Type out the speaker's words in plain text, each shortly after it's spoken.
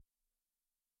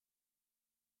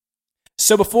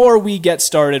So before we get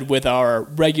started with our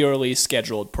regularly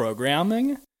scheduled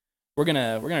programming, we're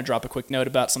gonna drop a quick note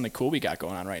about something cool we got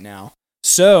going on right now.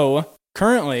 So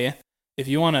currently, if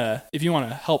you wanna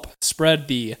help spread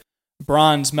the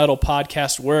Bronze Metal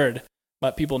Podcast word,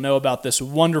 let people know about this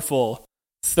wonderful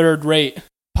third-rate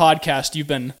podcast you've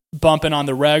been bumping on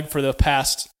the reg for the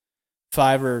past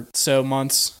 5 or so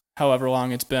months, however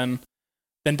long it's been,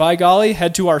 then by golly,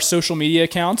 head to our social media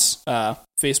accounts,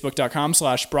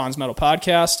 facebook.com/Bronze Metal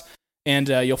Podcast, and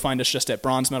you'll find us just at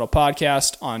Bronze Metal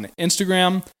Podcast on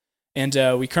Instagram. And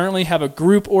we currently have a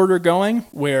group order going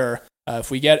where if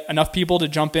we get enough people to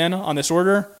jump in on this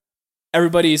order,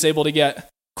 everybody is able to get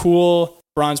cool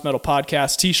Bronze Metal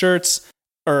Podcast t-shirts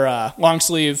or long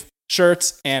sleeve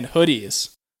shirts and hoodies.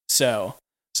 So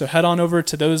head on over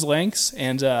to those links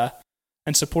and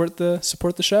support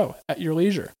the show at your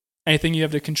leisure. Anything you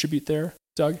have to contribute there,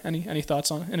 Doug? Any thoughts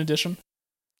on in addition?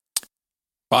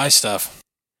 Buy stuff.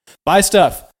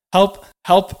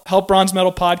 Help Bronze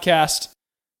Metal Podcast.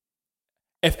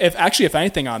 If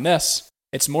anything on this,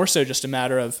 it's more so just a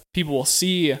matter of people will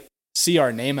see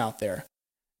our name out there.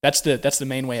 That's the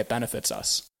main way it benefits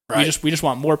us. Right. We just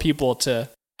want more people to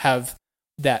have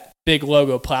that big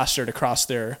logo plastered across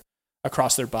their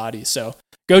body. So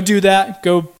go do that.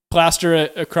 Go plaster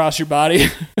it across your body.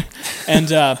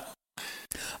 And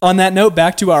on that note,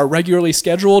 back to our regularly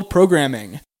scheduled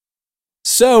programming.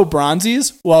 So,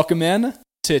 Bronzies, welcome in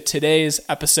to today's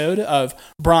episode of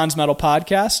Bronze Metal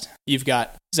Podcast. You've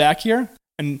got Zach here,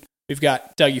 and we've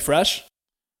got Dougie Fresh.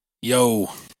 Yo.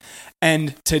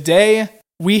 And today,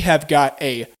 we have got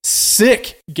a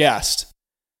sick guest.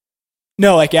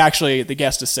 No, actually, the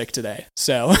guest is sick today,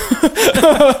 so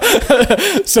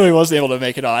so he wasn't able to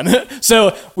make it on.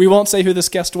 So we won't say who this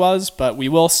guest was, but we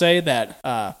will say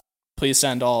that please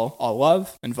send all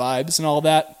love and vibes and all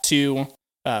that to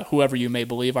whoever you may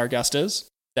believe our guest is,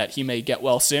 that he may get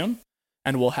well soon,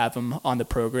 and we'll have him on the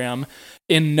program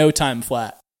in no time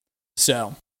flat.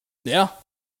 So, yeah.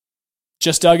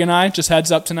 Just Doug and I, just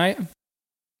heads up tonight.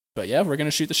 But yeah, we're going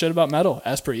to shoot the shit about metal,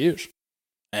 as per usual.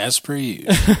 As per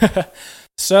usual.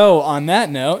 So, on that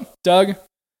note, Doug,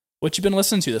 what you been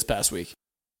listening to this past week?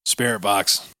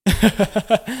 Spiritbox.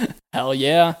 Hell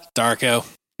yeah. Darko.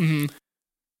 Mm-hmm.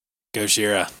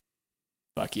 Gojira.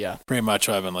 Fuck yeah. Pretty much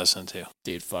what I've been listening to.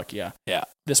 Dude, fuck yeah. Yeah.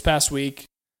 This past week,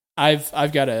 I've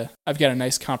got a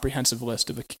nice comprehensive list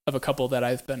of a couple that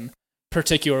I've been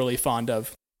particularly fond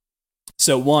of.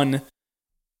 So one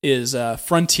is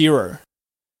Frontierer.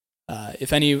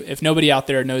 If nobody out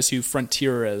there knows who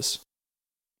Frontierer is,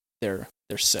 they're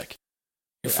sick.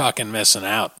 You're fucking missing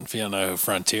out if you don't know who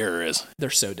Frontierer is. They're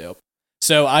so dope.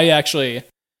 So I actually,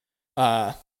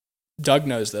 Doug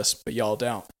knows this, but y'all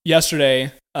don't.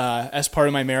 Yesterday, as part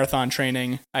of my marathon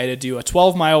training, I had to do a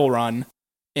 12-mile run,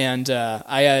 and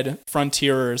I had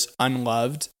Frontierer's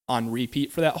Unloved on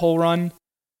repeat for that whole run.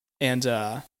 And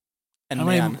how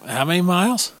many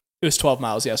miles? It was 12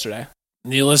 miles yesterday.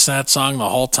 And you listen to that song the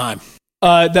whole time?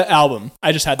 The album.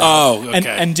 I just had that. Oh, okay.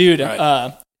 And dude,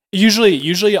 right.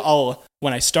 Usually I'll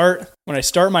when I start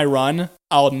my run,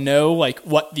 I'll know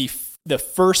what the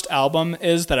first album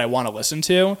is that I want to listen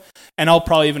to, and I'll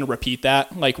probably even repeat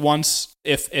that once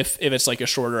if it's a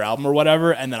shorter album or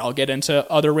whatever, and then I'll get into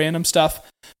other random stuff.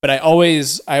 But I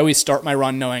always start my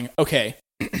run knowing, okay,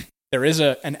 there is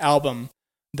an album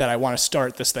that I want to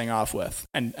start this thing off with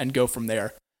and go from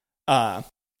there.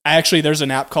 There's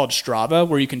an app called Strava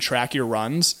where you can track your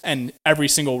runs, and every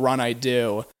single run I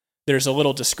do, there's a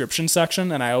little description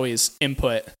section, and I always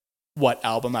input what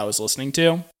album I was listening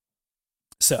to.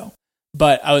 So,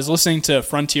 but I was listening to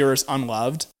Frontierer's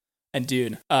Unloved, and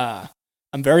dude, I'm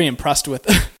very impressed with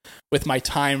with my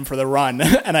time for the run,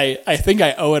 and I think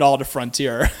I owe it all to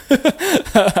Frontier.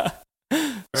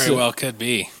 Very well could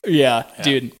be. Yeah,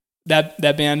 dude,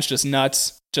 that band's just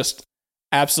nuts, just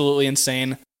absolutely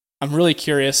insane. I'm really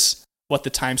curious what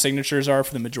the time signatures are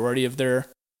for the majority of their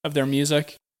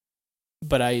music,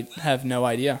 but I have no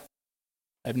idea.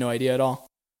 I have no idea at all.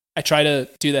 I try to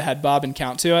do the head bob and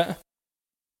count to it.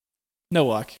 No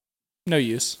luck. No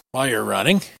use. While you're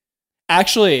running?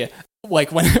 Actually,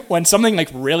 when something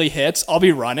really hits, I'll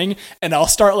be running and I'll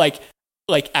start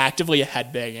actively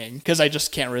headbanging because I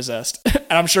just can't resist.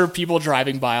 And I'm sure people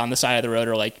driving by on the side of the road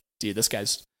are like, dude, this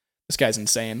guy's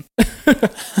insane.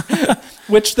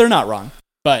 Which they're not wrong,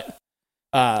 but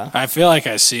I feel like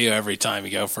I see you every time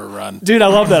you go for a run. Dude, I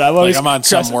love that. I'm always I'm on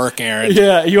some work errand.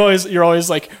 Yeah, you're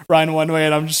always riding one way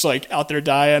and I'm just out there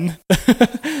dying.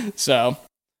 So,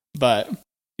 but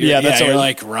that's you're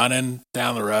always, running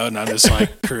down the road and I'm just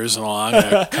cruising along in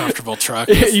a comfortable truck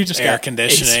with you just air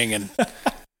conditioning and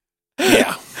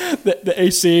yeah. the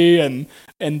AC and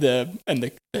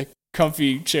the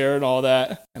comfy chair and all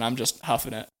that, and I'm just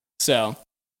huffing it. So,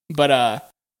 but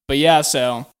yeah,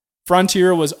 so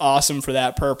Frontier was awesome for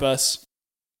that purpose.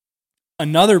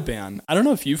 Another band, I don't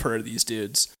know if you've heard of these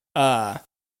dudes. I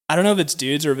don't know if it's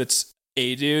dudes or if it's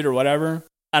a dude or whatever.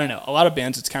 I don't know. A lot of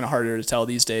bands, it's kind of harder to tell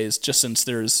these days, just since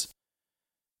there's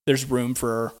room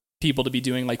for people to be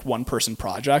doing like one person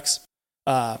projects.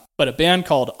 But a band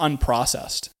called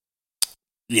Unprocessed.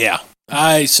 Yeah.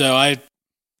 Let's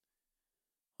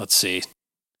see.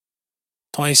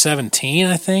 2017,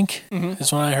 I think,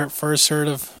 is when I first heard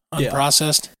of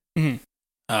Unprocessed. Yeah.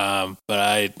 But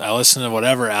I listened to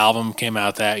whatever album came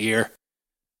out that year,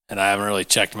 and I haven't really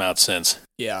checked them out since.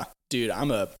 Yeah, dude, I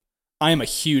am a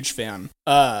huge fan.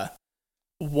 I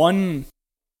don't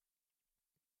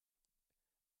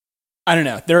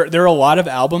know. There are a lot of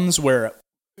albums where,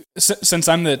 since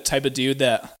I'm the type of dude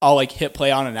that I'll like hit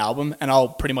play on an album and I'll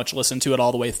pretty much listen to it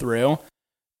all the way through.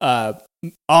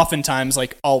 Oftentimes,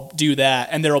 like I'll do that,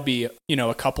 and there'll be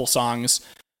a couple songs.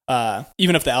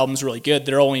 Even if the album's really good,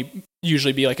 there'll only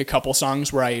usually be like a couple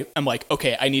songs where I am like,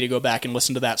 okay, I need to go back and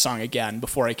listen to that song again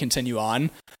before I continue on.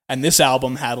 And this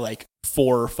album had like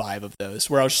 4 or 5 of those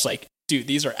where I was just like, dude,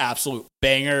 these are absolute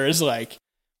bangers. Like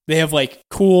they have like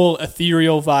cool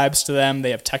ethereal vibes to them.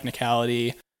 They have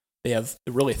technicality. They have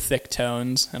really thick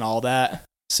tones and all that.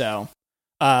 So,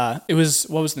 what was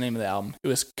the name of the album? It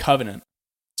was Covenant.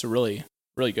 It's a really,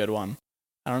 really good one.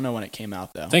 I don't know when it came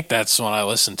out though. I think that's the one I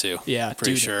listened to. Yeah,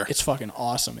 pretty dude, sure. It's fucking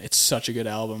awesome. It's such a good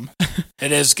album.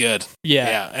 It is good.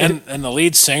 Yeah. And the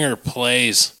lead singer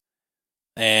plays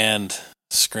and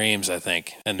screams, I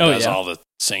think, and does all the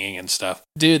singing and stuff.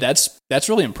 Dude, that's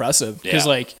really impressive because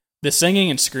like the singing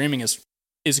and screaming is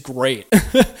great.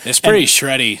 It's pretty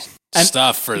shreddy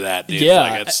stuff for that, dude.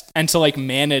 Yeah, and to like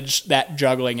manage that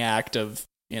juggling act of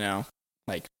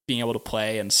like being able to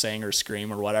play and sing or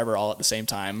scream or whatever all at the same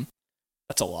time.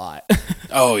 That's a lot.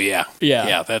 Oh yeah.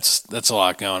 Yeah. That's a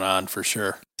lot going on for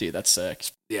sure. Dude, that's sick.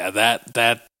 Yeah,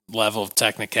 that level of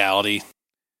technicality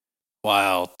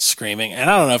while screaming. And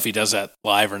I don't know if he does that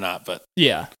live or not, but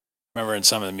yeah. Remember in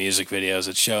some of the music videos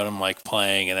it showed him like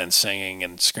playing and then singing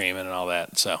and screaming and all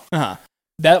that. So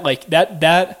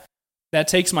that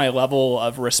takes my level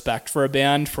of respect for a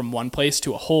band from one place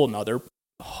to a whole other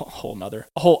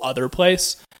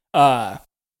place.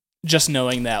 Just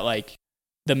knowing that like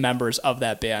the members of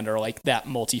that band are like that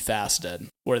multifaceted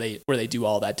where they do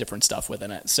all that different stuff within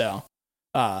it. So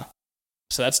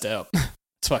that's dope.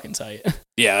 It's fucking tight.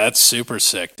 Yeah, that's super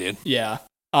sick, dude. Yeah.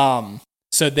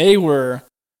 So they were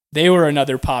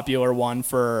another popular one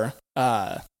for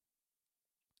my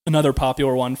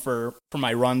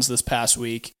runs this past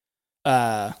week.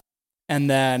 And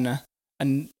then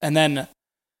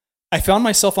I found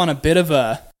myself on a bit of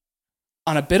a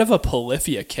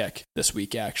Polyphia kick this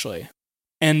week, actually.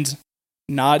 And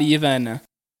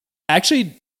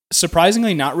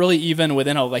surprisingly, not really even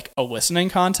within a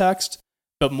listening context,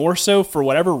 but more so for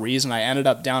whatever reason, I ended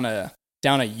up down a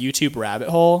YouTube rabbit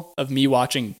hole of me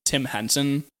watching Tim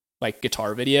Henson like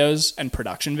guitar videos and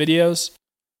production videos.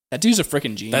 That dude's a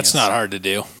freaking genius. That's not hard to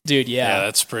do, dude. Yeah,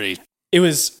 that's pretty. It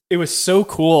was so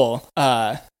cool.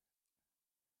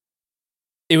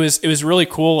 It was really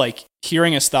cool, like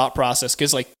hearing his thought process,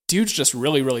 because like dude's just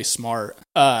really, really smart.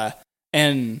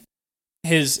 And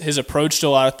his approach to a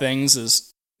lot of things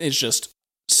is just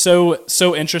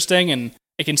so interesting, and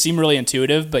it can seem really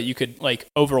intuitive, but you could like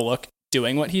overlook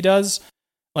doing what he does.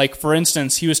 Like for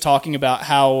instance, he was talking about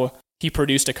how he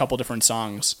produced a couple different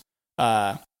songs.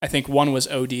 I think one was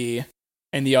OD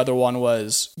and the other one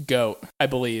was Goat, I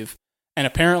believe. And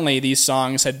apparently these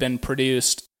songs had been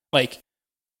produced, like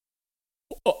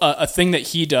a thing that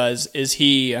he does is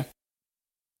he,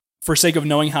 for sake of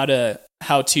knowing how to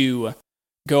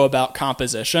go about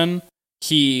composition,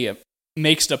 he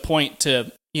makes it a point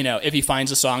to, if he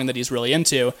finds a song that he's really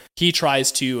into, he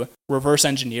tries to reverse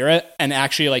engineer it and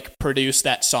actually like produce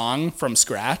that song from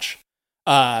scratch.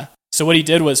 So what he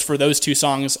did was, for those 2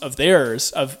 songs of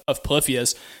theirs, of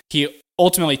Polyphia's, he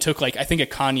ultimately took like, I think a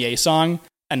Kanye song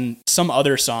and some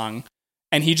other song,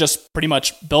 and he just pretty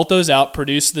much built those out,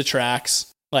 produced the tracks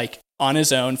like on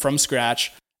his own from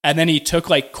scratch. And then he took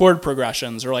like chord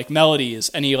progressions or like melodies,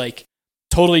 and he like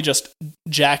totally just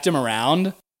jacked him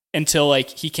around until like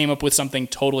he came up with something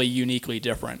totally uniquely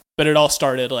different. But it all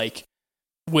started like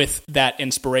with that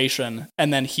inspiration.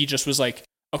 And then he just was like,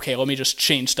 okay, let me just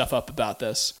change stuff up about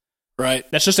this. Right.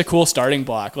 That's just a cool starting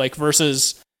block. Like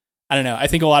versus, I don't know, I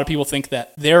think a lot of people think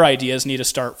that their ideas need to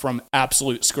start from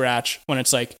absolute scratch, when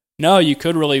it's like, no, you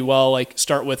could really well like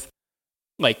start with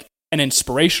like an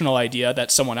inspirational idea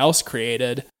that someone else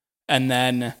created, and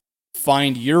then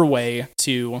find your way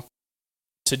to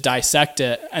dissect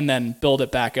it and then build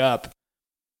it back up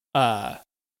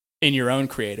in your own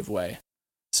creative way.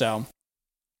 So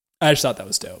I just thought that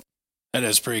was dope. That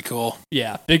is pretty cool.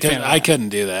 Yeah, big fan. I couldn't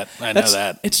do that. I know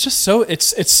that. It's just so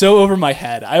it's so over my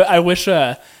head. I wish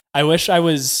I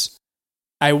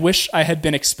had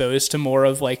been exposed to more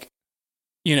of like,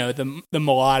 you know, the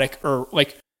melodic or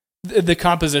like the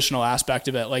compositional aspect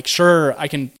of it. Like, sure, I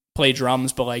can play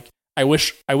drums, but like I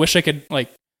wish I could like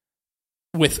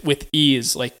with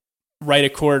ease like write a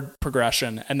chord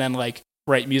progression and then like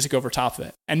write music over top of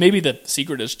it. And maybe the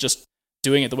secret is just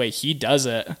doing it the way he does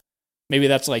it. Maybe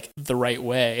that's like the right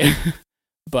way.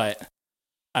 But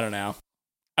I don't know.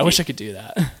 I wish I could do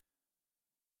that.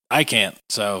 I can't.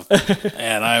 So,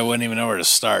 and I wouldn't even know where to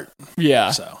start.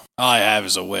 Yeah. So all I have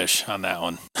is a wish on that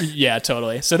one. Yeah,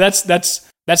 totally. So that's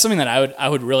something that I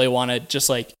would really want to just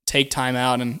like take time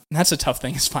out, and that's a tough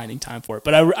thing is finding time for it.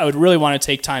 But I would really want to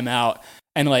take time out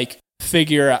and like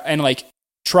figure out and like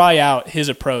try out his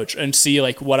approach and see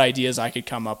like what ideas I could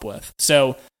come up with.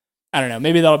 So I don't know.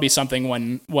 Maybe that'll be something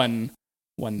when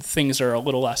things are a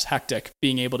little less hectic,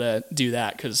 being able to do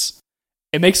that, because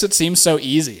it makes it seem so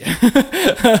easy.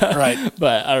 Right.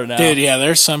 But I don't know. Dude, yeah,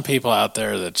 there's some people out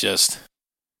there that just,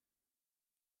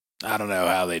 I don't know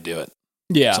how they do it.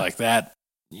 Yeah. It's like that.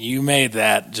 You made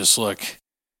that just look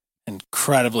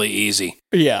incredibly easy.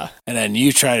 Yeah. And then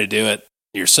you try to do it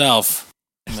yourself.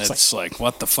 And It's it's like,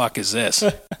 what the fuck is this?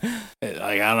 Like,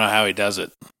 I don't know how he does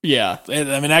it. Yeah.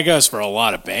 I mean, that goes for a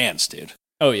lot of bands, dude.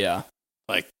 Oh, yeah.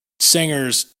 Like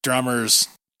singers, drummers,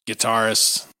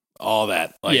 guitarists, all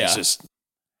that. Like, Yeah. it's just,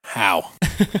 how?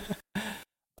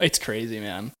 It's crazy,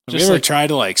 man. Have you ever tried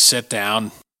to like sit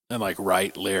down and like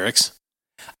write lyrics?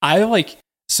 I've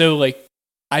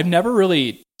never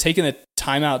really taken the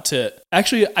time out to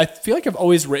actually, I feel like I've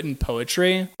always written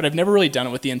poetry, but I've never really done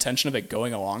it with the intention of it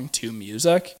going along to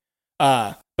music.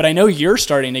 But I know you're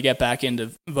starting to get back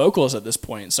into vocals at this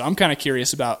point. So I'm kind of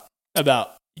curious about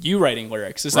you writing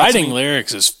lyrics. Writing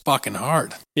lyrics is fucking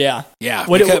hard. Yeah. Yeah.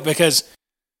 Because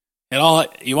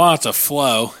you want it to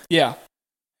flow. Yeah.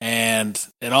 And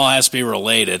it all has to be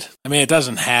related. I mean, it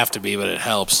doesn't have to be, but it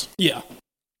helps. Yeah.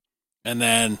 And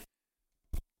then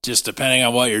just depending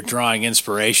on what you're drawing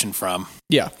inspiration from.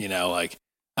 Yeah. You know, like,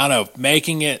 I don't know,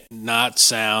 making it not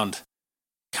sound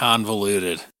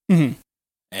convoluted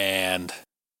and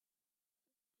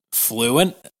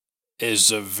fluent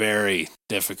is a very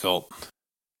difficult.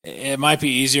 It might be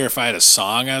easier if I had a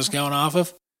song I was going off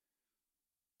of,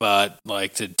 but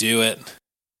like to do it,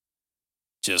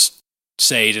 just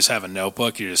say you just have a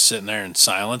notebook, you're just sitting there in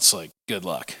silence, like, good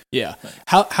luck. Yeah.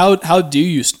 How do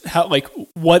you like,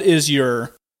 what is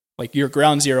your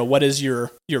ground zero? What is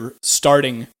your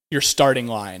starting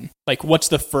line? Like, what's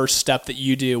the first step that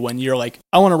you do when you're like,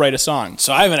 I want to write a song?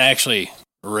 So I haven't actually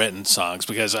written songs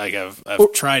because I've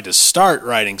tried to start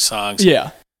writing songs. Yeah.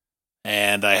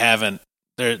 And I haven't,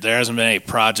 there hasn't been any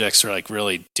projects to like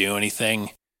really do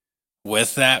anything with,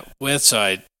 so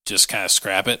I just kind of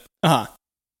scrap it. Uh-huh.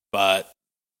 But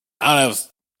I don't know,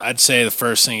 I'd say the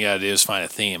first thing you gotta do is find a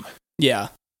theme. Yeah.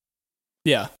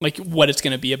 Yeah. Like what it's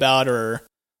going to be about or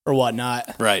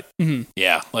whatnot. Right. Mm-hmm.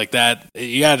 Yeah. Like that.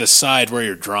 You gotta decide where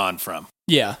you're drawn from.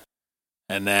 Yeah.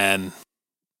 And then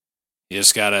you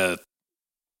just gotta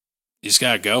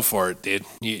go for it, dude.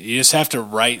 You just have to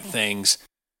write things,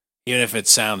 even if it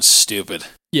sounds stupid.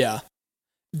 Yeah.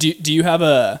 Do you have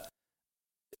a,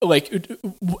 like,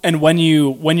 and when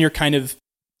you're kind of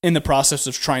in the process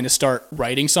of trying to start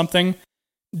writing something,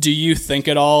 do you think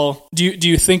at all, do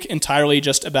you think entirely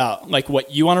just about like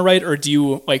what you want to write, or do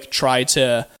you like try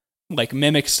to like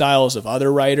mimic styles of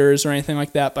other writers or anything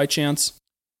like that by chance?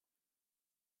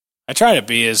 I try to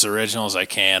be as original as I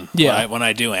can. Yeah. When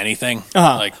I do anything.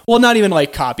 Uh-huh. Like, well, not even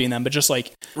like copying them, but just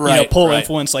like, pull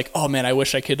influence, like, oh man, I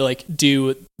wish I could like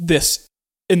do this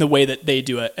in the way that they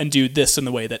do it and do this in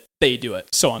the way that they do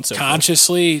it. So on and so forth.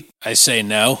 Consciously, I say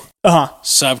no. Uh-huh.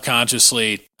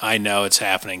 Subconsciously, I know it's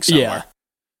happening somewhere.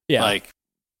 Yeah. Like,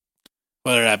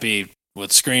 whether that be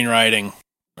with screenwriting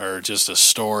or just a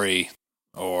story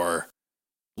or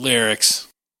lyrics,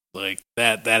 like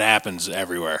that happens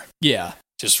everywhere. Yeah.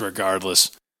 Just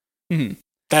regardless. Mm-hmm.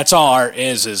 That's all art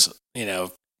is,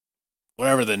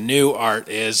 whatever the new art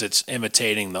is, it's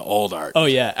imitating the old art. Oh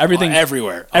yeah. Everything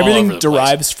everywhere. Everything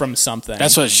derives from something.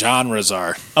 That's what genres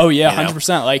are. Oh yeah.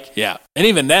 100%. Like, yeah. And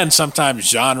even then, sometimes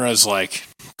genres like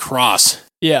cross.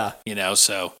 Yeah.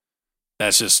 So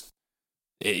that's just,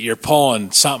 you're pulling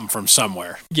something from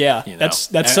somewhere. Yeah.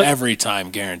 That's so, every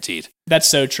time, guaranteed. That's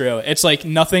so true. It's like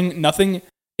nothing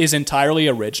is entirely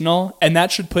original, and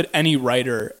that should put any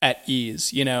writer at ease.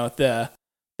 The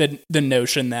the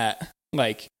notion that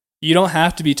like you don't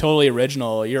have to be totally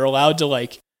original. You're allowed to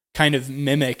like kind of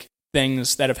mimic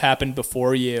things that have happened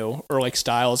before you, or like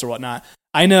styles or whatnot.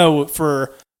 I know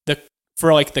for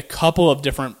like the couple of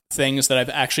different things that I've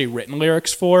actually written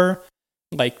lyrics for,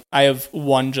 like I have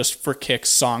one just for kicks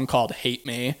song called Hate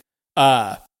Me.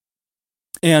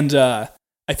 And I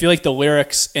feel like the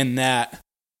lyrics in that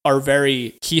are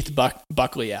very Keith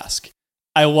Buckley-esque.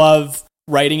 I love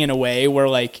writing in a way where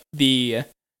like the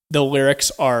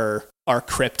lyrics are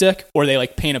cryptic, or they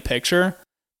like paint a picture.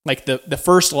 Like the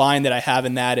first line that I have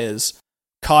in that is,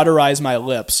 cauterize my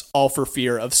lips, all for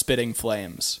fear of spitting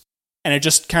flames. And it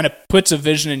just kind of puts a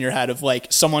vision in your head of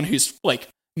like someone whose like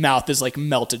mouth is like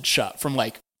melted shut from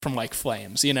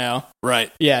flames, you know?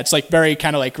 Right. Yeah, it's like very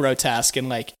kind of like grotesque and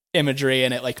like imagery,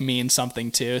 and it like means something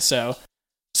too. So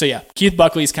yeah, Keith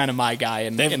Buckley's kind of my guy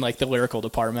in like the lyrical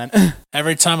department.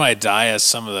 Every Time I Die has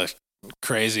some of the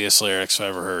craziest lyrics I've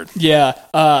ever heard. Yeah,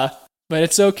 but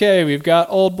it's okay. We've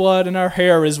got old blood and our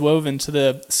hair is woven to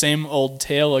the same old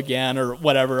tale again, or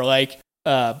whatever. Like,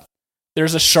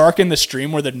 there's a shark in the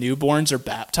stream where the newborns are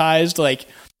baptized. Like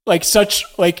such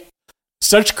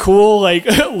cool like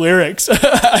lyrics.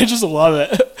 I just love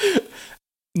it.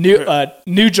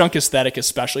 New Junk Aesthetic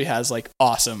especially has like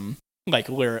awesome like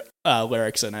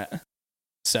lyrics in it.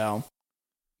 So,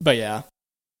 but yeah,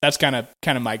 that's kind of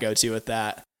my go-to with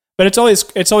that. But it's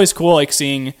always cool like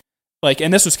seeing like,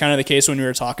 and this was kind of the case when we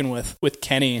were talking with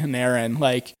Kenny and Aaron,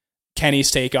 like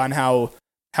Kenny's take on how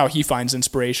he finds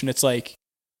inspiration. It's like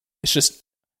it's just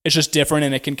different,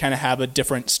 and it can kind of have a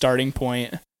different starting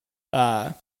point.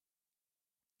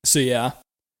 So yeah.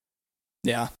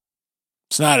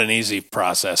 It's not an easy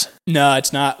process. No,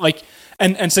 it's not. Like,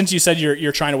 and since you said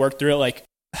you're trying to work through it, like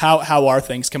how are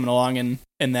things coming along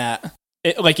in that?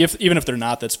 Like even if they're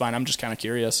not, that's fine. I'm just kind of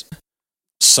curious.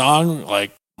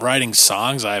 Writing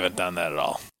songs, I haven't done that at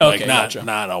all. Okay, not in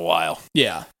a while.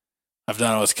 Yeah, I've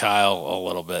done it with Kyle a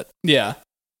little bit. Yeah.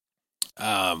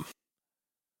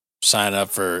 Sign up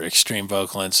for Extreme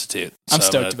Vocal Institute. I'm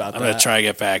stoked about that. I'm going to try to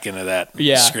get back into that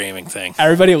screaming thing.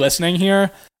 Everybody listening here,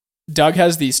 Doug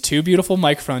has these two beautiful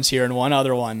microphones here and one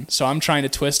other one, so I'm trying to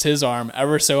twist his arm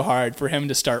ever so hard for him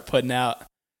to start putting out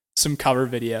some cover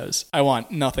videos. I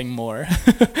want nothing more.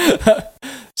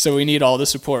 So we need all the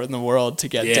support in the world to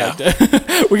get Doug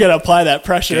to... We got to apply that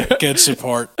pressure. Good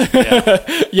support.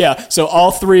 Yeah. Yeah, so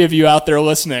all three of you out there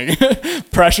listening,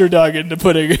 pressure Doug into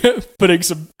putting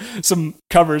some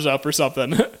covers up or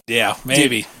something. Yeah,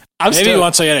 maybe. Dude, maybe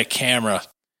once I get a camera,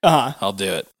 I'll do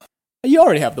it. You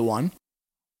already have the one.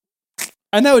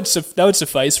 And that would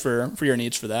suffice for your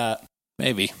needs for that.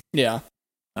 Maybe. Yeah.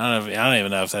 I don't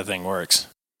even know if that thing works.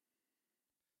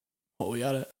 Well, we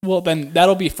got it. Well, then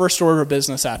that'll be first order of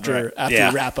business after we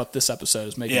wrap up this episode.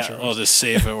 Is making sure. We'll just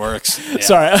see if it works. Yeah.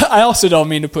 Sorry, I also don't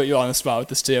mean to put you on the spot with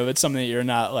this too. It's something that you're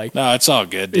not like. No, it's all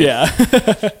good. Dude. Yeah.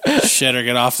 Shit or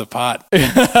get off the pot.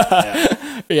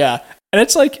 Yeah, and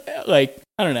it's like I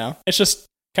don't know. It's just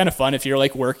kind of fun if you're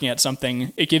like working at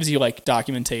something. It gives you like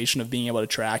documentation of being able to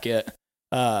track it.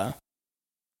 So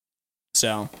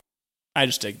I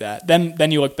just dig that.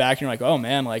 Then you look back and you're like, oh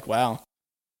man, like wow.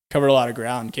 Covered a lot of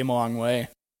ground, came a long way.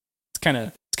 It's kind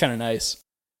of nice.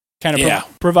 Kind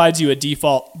of provides you a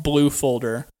default blue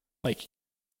folder. Like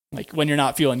when you're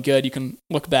not feeling good, you can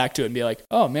look back to it and be like,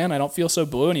 "Oh man, I don't feel so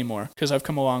blue anymore because I've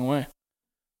come a long way."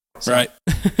 So. Right.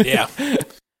 Yeah.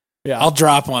 Yeah. I'll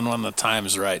drop one when the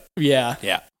time's right. Yeah.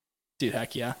 Yeah. Dude,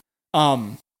 heck yeah.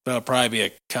 That'll probably be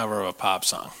a cover of a pop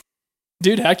song.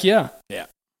 Dude, heck yeah. Yeah.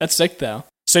 That's sick though.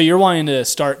 So you're wanting to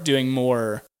start doing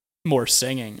more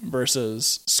singing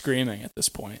versus screaming at this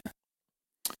point,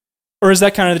 or is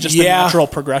that kind of just the natural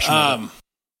progression of it?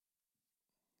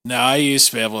 No, I used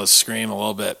to be able to scream a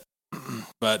little bit,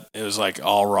 but it was like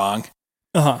all wrong.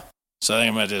 So I think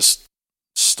I'm gonna just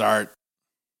start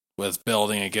with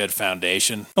building a good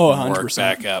foundation and work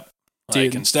back up.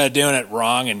 Like instead of doing it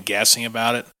wrong and guessing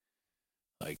about it,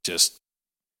 like just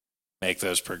make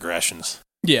those progressions.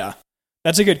 Yeah,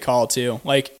 that's a good call too.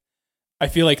 Like I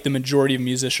feel like the majority of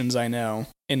musicians I know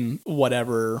in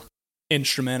whatever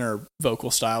instrument or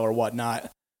vocal style or whatnot,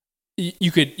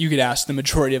 you could ask the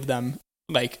majority of them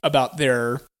like about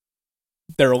their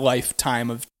lifetime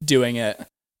of doing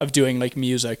like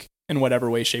music in whatever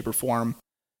way, shape, or form,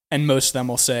 and most of them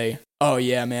will say, "Oh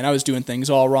yeah, man, I was doing things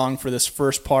all wrong for this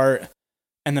first part,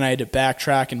 and then I had to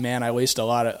backtrack, and man, I lost a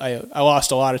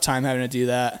lot of time having to do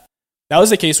that." That was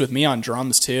the case with me on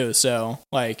drums too. So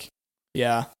like.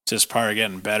 Yeah. Just part of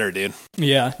getting better, dude.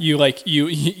 Yeah. You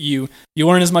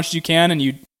learn as much as you can, and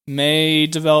you may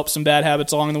develop some bad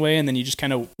habits along the way, and then you just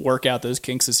kind of work out those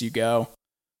kinks as you go.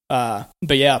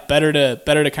 But yeah, better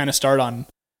to kind of start on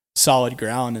solid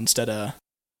ground instead of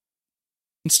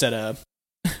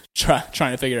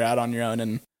trying to figure it out on your own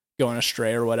and going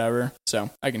astray or whatever. So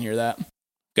I can hear that.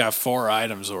 Got 4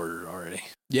 items ordered already.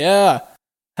 Yeah.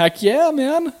 Heck yeah,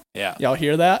 man. Yeah. Y'all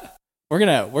hear that? We're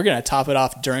gonna top it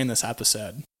off during this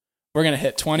episode. We're gonna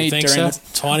hit 20 You think during so?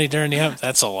 20 during the episode?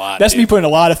 That's a lot. That's dude. me putting a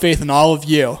lot of faith in all of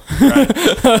you. Right.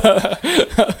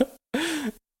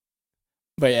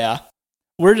 But yeah,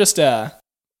 we're just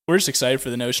excited for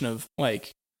the notion of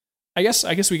like, I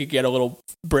guess we could get a little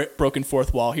broken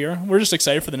fourth wall here. We're just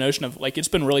excited for the notion of like, it's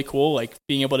been really cool, like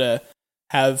being able to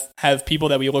have people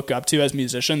that we look up to as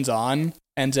musicians on,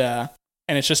 and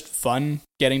it's just fun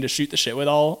getting to shoot the shit with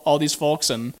all these folks,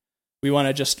 and we want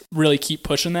to just really keep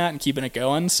pushing that and keeping it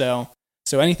going. So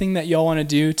anything that y'all want to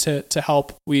do to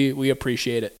help, we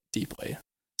appreciate it deeply.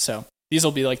 So these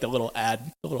will be like the little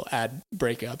ad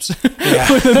breakups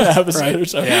within the episode. Right. Or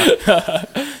so.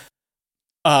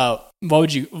 Yeah.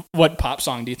 What pop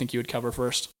song do you think you would cover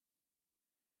first?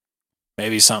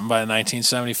 Maybe something by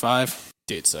 1975.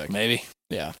 Dude, sick. Maybe.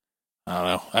 Yeah. I don't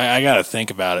know. I got to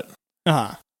think about it.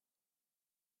 Uh-huh.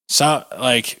 So,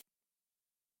 like,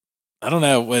 I don't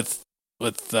know, with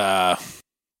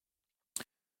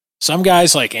some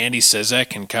guys like Andy Cizek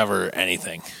can cover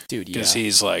anything. Dude, yeah. Because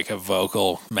he's like a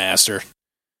vocal master.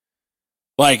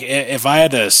 Like, if I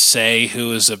had to say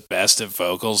who is the best at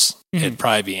vocals, it'd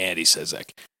probably be Andy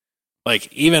Cizek.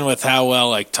 Like, even with how well,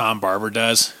 like, Tom Barber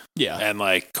does, Yeah. and,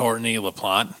 like, Courtney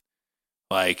LaPlante,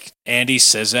 like, Andy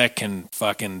Cizek can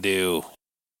fucking do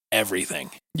everything.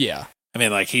 Yeah. I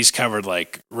mean, like, he's covered,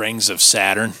 like, Rings of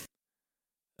Saturn.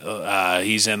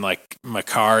 He's in, like,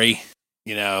 Macari,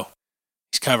 you know.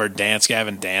 He's covered Dance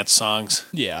Gavin Dance songs.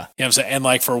 Yeah. You know what I'm saying? And,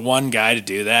 like, for one guy to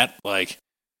do that, like,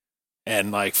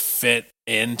 and, like, fit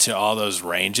into all those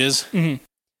ranges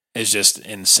is just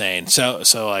insane. So,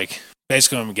 like,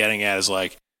 basically what I'm getting at is,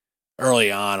 like,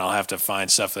 early on, I'll have to find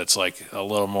stuff that's, like, a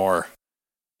little more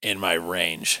in my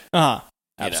range. Uh-huh.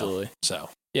 you know? Absolutely. So,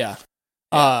 Yeah.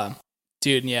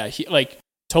 Dude, yeah, he like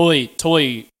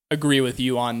totally agree with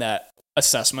you on that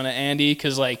assessment of Andy,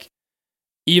 because like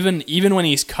even when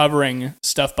he's covering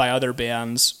stuff by other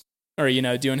bands or, you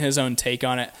know, doing his own take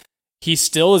on it, he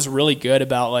still is really good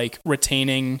about like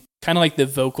retaining kind of like the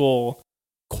vocal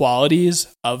qualities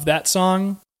of that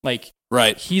song. Like,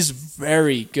 right. He's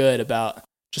very good about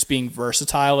just being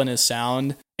versatile in his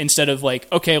sound, instead of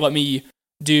like, okay, let me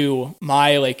do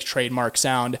my like trademark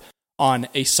sound on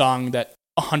a song that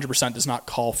 100% does not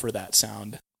call for that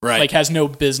sound. Right. Like, has no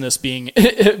business being.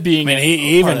 I mean,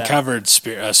 he even covered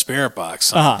Spirit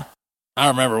Box. Uh-huh. I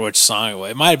don't remember which song it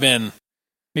was. It might have been.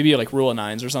 Maybe like Rule of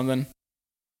Nines or something.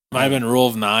 Might have been Rule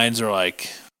of Nines, or like.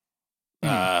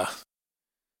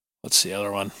 What's the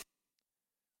other one?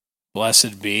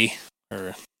 Blessed Be.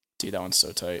 Or. Dude, that one's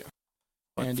so tight.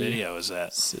 What Andy video is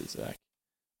that? Cizek.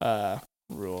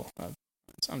 Rule.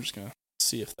 I'm just going to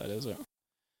see if that is it.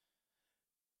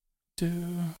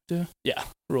 Yeah,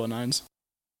 Rule of Nines.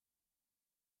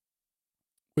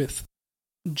 With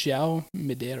João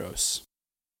Medeiros.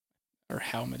 Or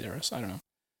How Medeiros, I don't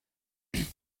know.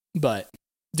 But,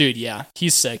 dude, yeah,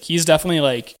 he's sick. He's definitely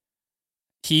like,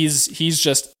 he's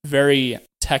just very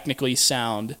technically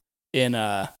sound in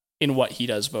what he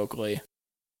does vocally.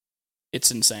 It's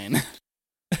insane.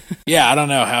 Yeah, I don't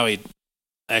know how he.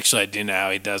 Actually, I do know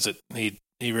how he does it. He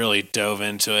really dove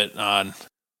into it on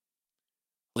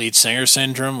Lead Singer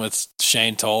Syndrome with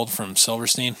Shane Told from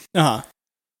Silverstein. Uh-huh.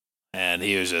 And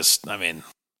he was just, I mean,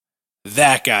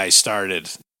 that guy started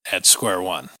at square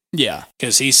one. Yeah.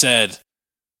 Because he said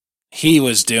he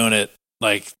was doing it,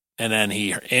 like, and then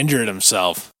he injured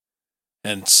himself.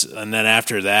 And then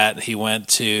after that, he went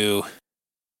to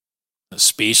a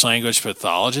speech language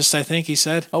pathologist, I think he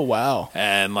said. Oh, wow.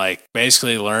 And, like,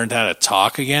 basically learned how to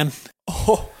talk again.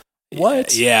 Oh,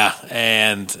 what? Yeah.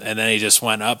 And then he just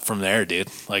went up from there, dude.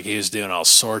 Like, he was doing all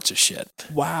sorts of shit.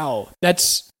 Wow.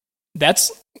 That's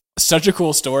such a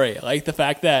cool story. Like, the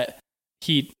fact that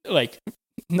he, like,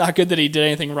 not good that he did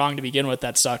anything wrong to begin with.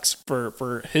 That sucks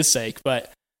for his sake.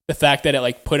 But the fact that it,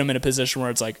 like, put him in a position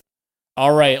where it's like,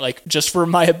 all right, like, just for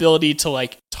my ability to,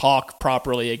 like, talk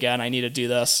properly again, I need to do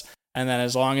this. And then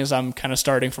as long as I'm kind of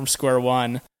starting from square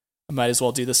one, I might as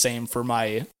well do the same for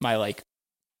my like,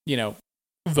 you know,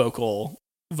 vocal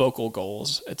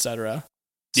goals, etc.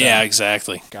 So, yeah,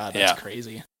 exactly. God, that's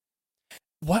crazy.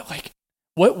 What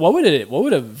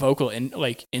would a vocal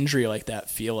injury like that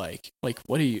feel like? Like,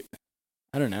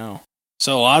 I don't know.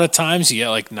 So a lot of times you get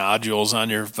like nodules on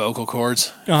your vocal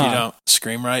cords if you don't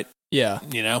scream right. Yeah.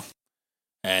 You know?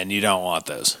 and you don't want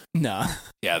those. No.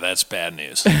 Yeah, that's bad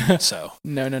news. So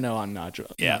No, on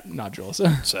nodules. Yeah. Nodules.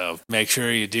 so make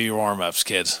sure you do your warm ups,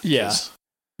 kids. Yeah. 'cause-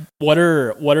 What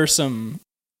are some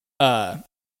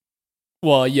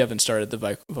well, you haven't started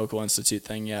the Vocal Institute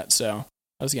thing yet, so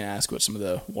I was going to ask what some of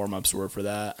the warm-ups were for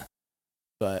that.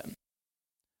 But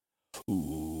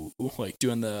like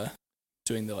doing the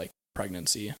like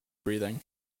pregnancy breathing.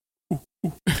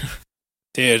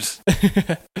 Dude,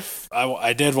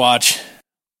 I did watch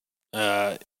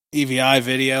EVI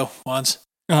video once,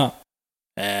 Uh-huh.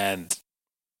 and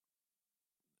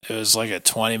it was like a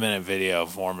 20-minute video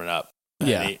of warming up. And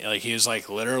Yeah. he was like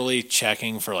literally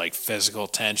checking for like physical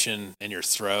tension in your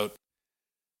throat,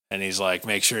 and he's like,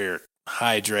 make sure you're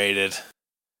hydrated,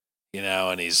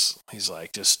 and he's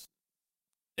like, just,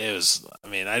 it was, I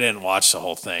mean, I didn't watch the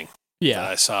whole thing, but Yeah.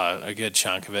 I saw a good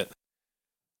chunk of it,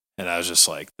 and I was just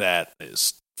like, that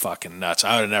is fucking nuts.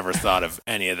 I would have never thought of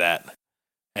any of that.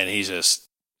 And he's just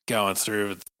going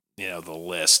through, the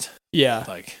list. Yeah.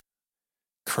 Like,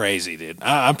 crazy, dude.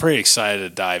 I'm pretty excited to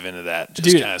dive into that, just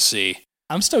Dude. kind of see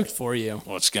I'm stoked for you.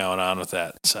 what's going on with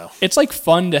that. So It's like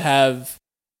fun to have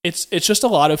it's just a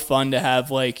lot of fun to have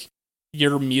like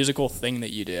your musical thing that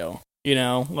you do,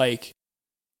 like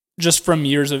just from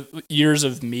years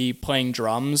of me playing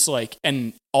drums, like,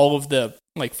 and all of the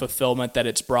like fulfillment that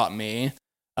it's brought me.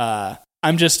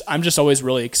 I'm just always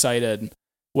really excited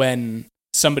when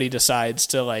somebody decides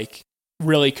to like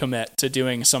really commit to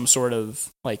doing some sort of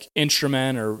like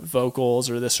instrument or vocals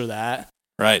or this or that.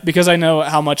 right. Because I know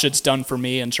how much it's done for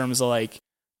me in terms of like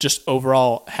just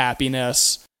overall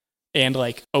happiness and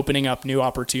like opening up new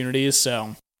opportunities.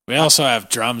 So We also have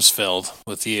drums filled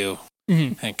with you,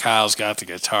 and Kyle's got the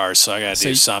guitar, so I got to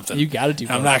do something. You got to do.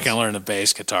 I'm not going to learn the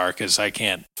bass guitar because I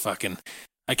can't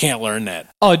learn that.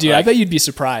 Oh, dude, like, I bet you'd be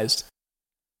surprised.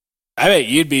 I bet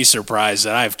you'd be surprised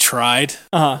that I've tried,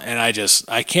 Uh-huh. and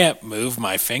I can't move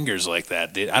my fingers like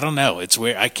that, dude. I don't know. It's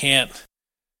weird. I can't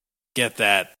get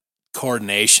that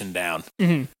coordination down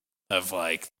of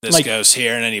like, this Like- goes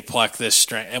here, and then you pluck this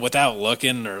string, and without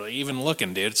looking or even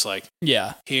looking, dude, it's like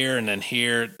Yeah. here and then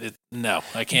here. No,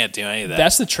 I can't do any of that.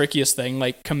 That's the trickiest thing,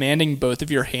 like commanding both of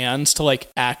your hands to like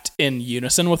act in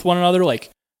unison with one another. Like,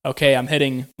 okay, I'm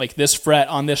hitting like this fret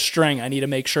on this string. I need to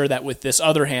make sure that with this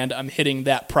other hand, I'm hitting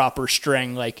that proper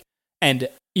string, like, and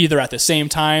either at the same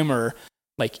time or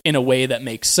like in a way that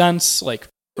makes sense. Like,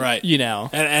 right. And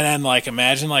then like,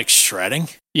 imagine like shredding.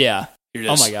 yeah. You're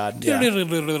Oh just, my God. Yeah.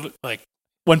 like,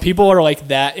 When people are like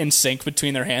that in sync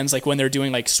between their hands, like when they're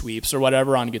doing like sweeps or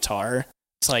whatever on guitar,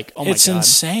 it's like, oh my it's God.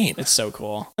 insane. It's so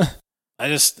cool.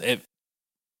 It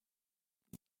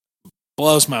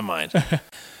blows my mind.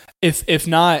 If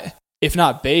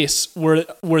not bass, were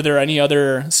there any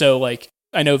other, so like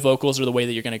I know vocals are the way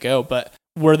that you're going to go, but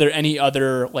were there any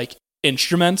other like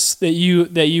instruments that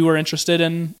you were interested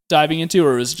in diving into,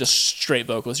 or was it just straight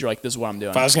vocals? You're like, this is what I'm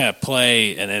doing. If I was going to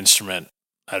play an instrument,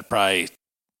 I'd probably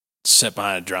sit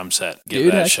behind a drum set, give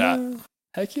Dude, that a heck shot. yeah.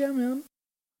 Heck yeah, man.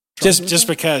 Just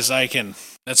because I can,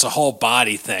 that's a whole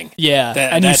body thing. Yeah,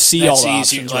 That- and you that's- see all that's the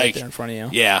easy, options like- right there in front of you.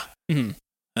 Yeah. Mhm.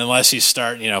 Unless you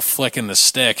start, flicking the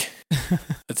stick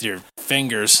with your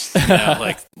fingers,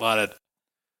 like a lot of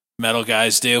metal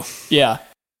guys do. Yeah,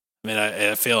 I mean,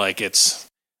 I feel like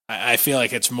I feel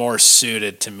like it's more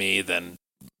suited to me than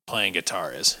playing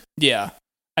guitar is. yeah,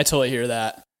 I totally hear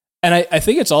that, and I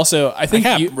think it's also I think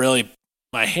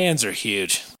my hands are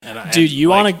huge, and dude,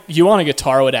 you on a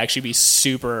guitar would actually be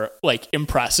super like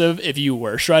impressive if you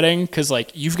were shredding, because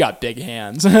like you've got big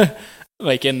hands,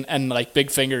 like and like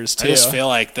big fingers too. I just feel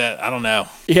like that. I don't know.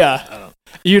 Yeah,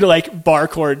 you'd like bar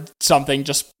chord something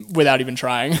just without even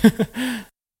trying.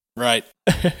 Right.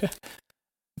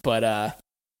 But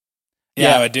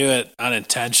Yeah, I would do it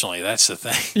unintentionally. That's the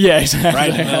thing. yeah, exactly. Right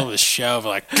in the middle of the show,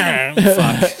 like,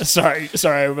 fuck. sorry,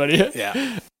 everybody. Yeah.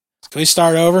 Can we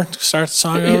start over? Start the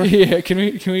song over? Yeah, can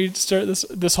we start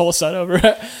this whole set over?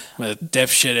 I'm a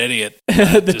dipshit idiot.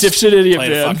 The Just dipshit idiot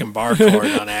played a band. fucking bar chord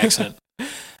on accident.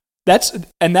 That's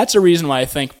a reason why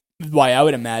I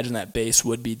would imagine that bass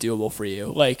would be doable for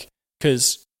you. Like,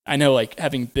 because I know like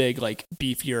having big, like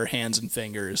beefier hands and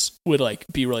fingers would like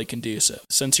be really conducive,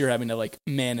 since you're having to like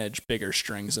manage bigger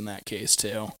strings in that case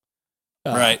too.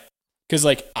 Right. Because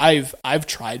like I've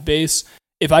tried bass.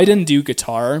 If I didn't do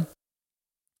guitar,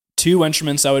 two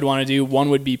instruments I would want to do. One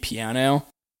would be piano,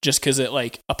 just because it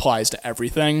like applies to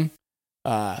everything.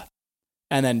 And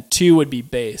then two would be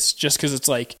bass, just because it's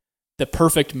like the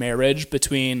perfect marriage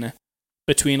between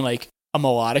like a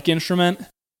melodic instrument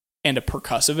and a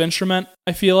percussive instrument,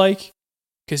 I feel like,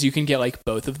 because you can get like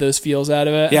both of those feels out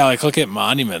of it. Yeah, like look at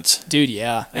Monuments. Dude,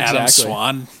 yeah, Adam exactly.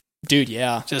 Swan Dude,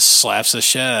 yeah. Just slaps the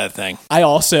shit out of that thing.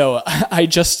 I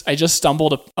just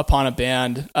stumbled upon a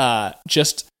band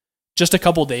just a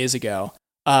couple days ago.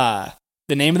 The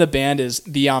name of the band is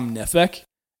The Omnific,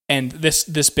 and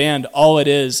this band, all it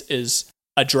is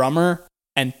a drummer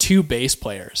and 2 bass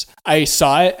players. I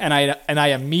saw it and I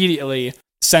immediately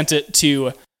sent it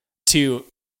to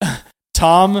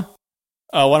Tom, one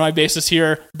of my bassists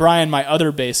here, Brian, my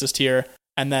other bassist here,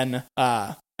 and then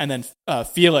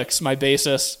Felix, my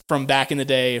bassist from back in the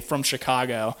day from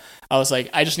Chicago. I was like,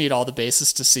 I just need all the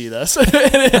bassists to see this.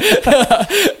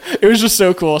 It was just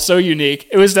so cool, so unique.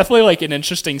 It was definitely like an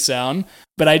interesting sound,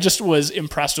 but I just was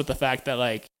impressed with the fact that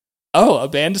like, oh, a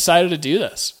band decided to do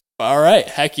this. All right,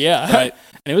 heck yeah. Right.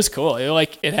 And it was cool.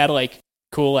 It had like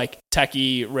cool like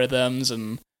techie rhythms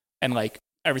and like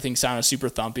everything sounded super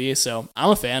thumpy. So I'm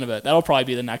a fan of it. That'll probably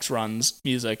be the next run's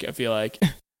music, I feel like.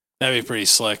 That'd be pretty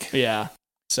slick. Yeah.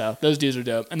 So those dudes are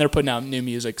dope, and they're putting out new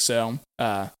music. So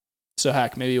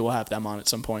heck, maybe we'll have them on at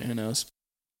some point. Who knows?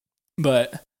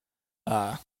 But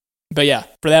yeah,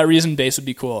 for that reason, bass would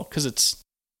be cool because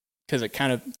it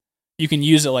kind of, you can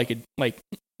use it like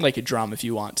a drum if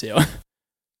you want to.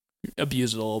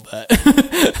 Abuse it a little bit.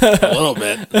 A little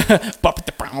bit.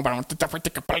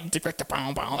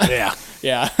 Yeah.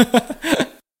 Yeah.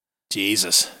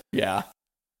 Jesus. Yeah.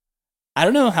 I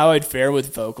don't know how I'd fare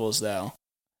with vocals though.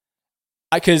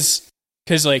 Because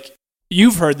like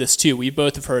you've heard this too. We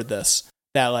both have heard this,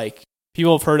 that like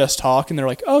people have heard us talk and they're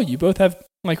like, oh, you both have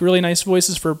like really nice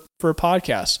voices for a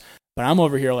podcast. But I'm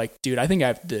over here like, dude, I think I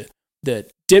have the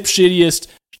dipshittiest,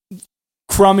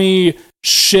 crummy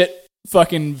shit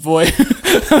fucking voice.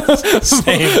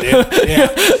 Same, dude.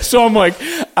 Yeah. So I'm like,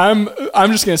 I'm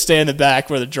just gonna stay in the back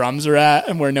where the drums are at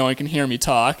and where no one can hear me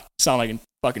talk. Sound like a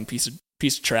fucking piece of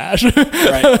trash.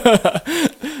 Right.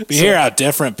 You hear how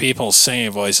different people's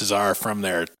singing voices are from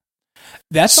their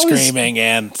screaming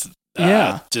and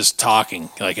just talking.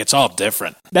 Like it's all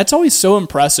different. That's always so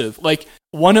impressive. Like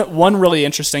one really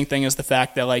interesting thing is the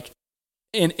fact that like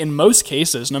in most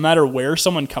cases, no matter where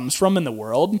someone comes from in the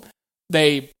world,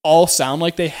 they all sound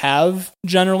like they have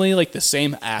generally like the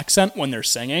same accent when they're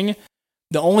singing.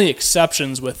 The only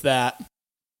exceptions with that,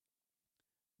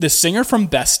 the singer from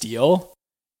Bastille,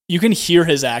 you can hear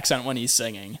his accent when he's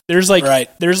singing. There's like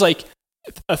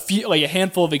a few, like a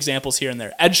handful of examples here and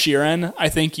there. Ed Sheeran, I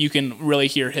think you can really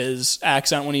hear his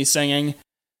accent when he's singing.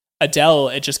 Adele,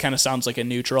 it just kind of sounds like a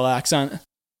neutral accent.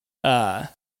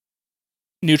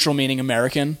 Neutral meaning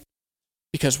American,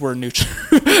 because we're neutral.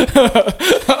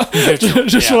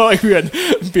 Just like we had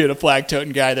being a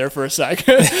flag-toting guy there for a sec.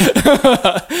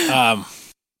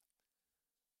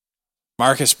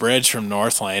 Marcus Bridge from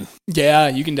North Lane. Yeah,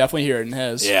 you can definitely hear it in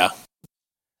his. Yeah.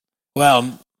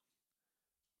 Well,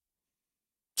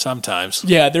 sometimes.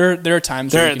 Yeah, there are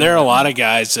times. There are a lot of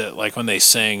guys that like when they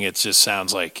sing, it just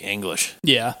sounds like English.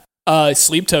 Yeah.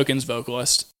 Sleep Token's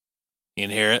vocalist. You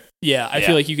can hear it. Yeah, I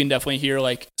feel like you can definitely hear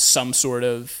like some sort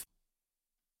of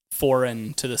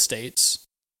foreign to the States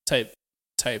type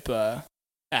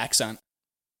accent.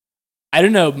 I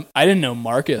didn't know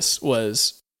Marcus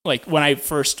was like when I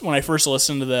first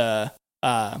listened to the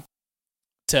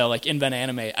to like Invent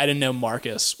Animate, I didn't know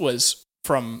Marcus was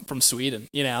from Sweden,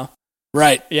 you know?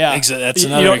 Right. Yeah. That's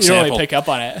another example. You don't really pick up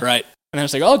on it. Right. And then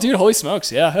it's like, oh dude, holy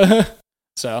smokes, yeah.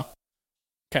 So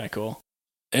kind of cool.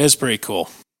 It is pretty cool.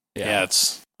 Yeah,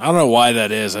 I don't know why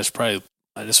that is. I just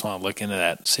want to look into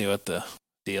that and see what the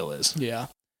deal is. Yeah.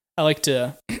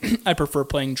 I prefer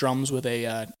playing drums with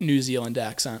a New Zealand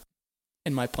accent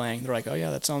in my playing. They're like, oh yeah,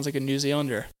 that sounds like a New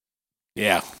Zealander.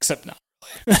 Yeah. Except not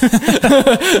really.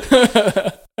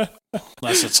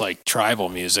 Unless it's like tribal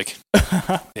music.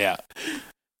 Yeah.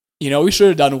 You know, we should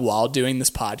have done while doing this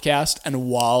podcast and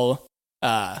while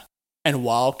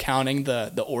counting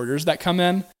the orders that come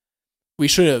in. We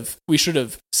should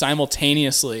have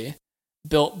simultaneously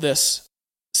built this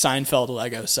Seinfeld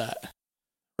Lego set.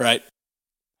 Right.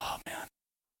 Oh man,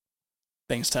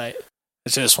 thing's tight.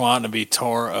 It's just wanting to be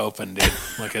tore open, dude.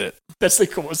 Look at it. That's the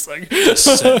coolest thing. Just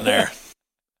sitting there.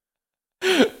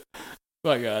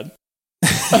 My God.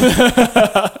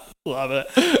 Love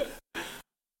it.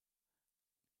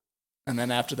 And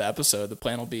then after the episode, the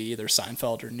plan will be either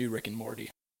Seinfeld or new Rick and Morty.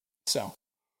 So.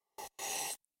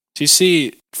 Do you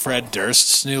see Fred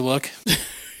Durst's new look?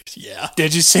 Yeah.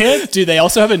 Did you see it? Dude, they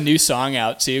also have a new song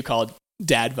out too called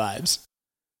Dad Vibes.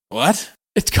 What?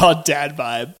 It's called Dad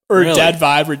Vibe. Or really? Dad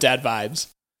Vibe or Dad Vibes.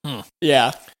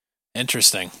 Yeah.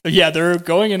 Interesting. Yeah, they're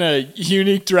going in a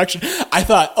unique direction. I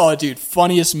thought, oh dude,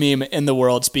 funniest meme in the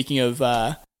world, speaking of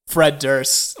Fred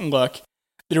Durst's look.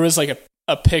 There was like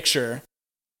a picture.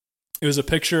 It was a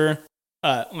picture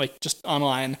like just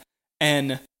online,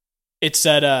 and it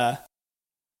said,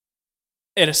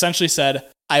 it essentially said,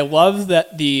 I love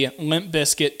that the Limp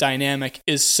Bizkit dynamic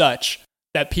is such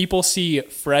that people see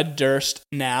Fred Durst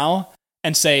now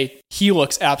and say he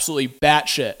looks absolutely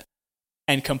batshit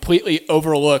and completely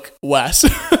overlook Wes.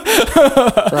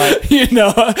 Right. You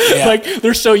know, Yeah. like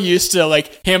they're so used to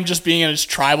like him just being in his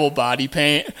tribal body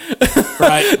paint.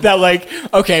 Right. That like,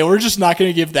 okay, we're just not going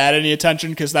to give that any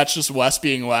attention because that's just Wes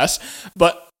being Wes.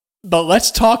 But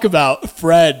let's talk about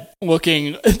Fred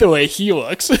looking the way he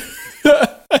looks.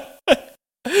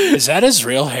 Is that his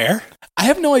real hair? I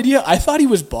have no idea. I thought he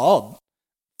was bald.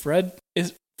 Fred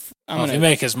is. If you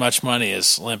make as much money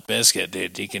as Limp Bizkit,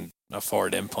 dude, you can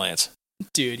afford implants.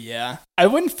 Dude, yeah. I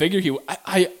wouldn't figure he.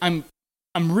 I'm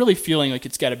really feeling like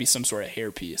it's got to be some sort of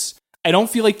hairpiece. I don't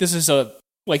feel like this is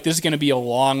going to be a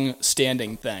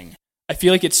long-standing thing. I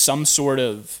feel like it's some sort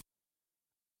of.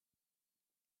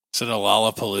 Is it a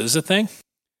Lollapalooza thing?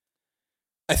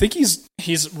 I think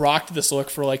he's rocked this look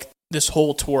for like this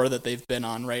whole tour that they've been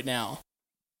on right now.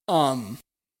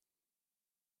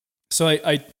 So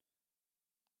I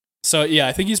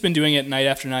think he's been doing it night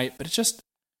after night, but it's just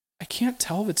I can't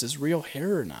tell if it's his real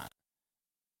hair or not.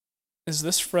 Is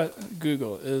this Fred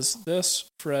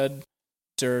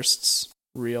Durst's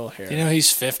real hair? You know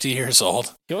he's 50 years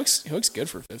old. He looks good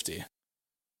for 50.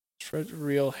 Fred's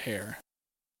real hair.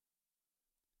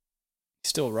 He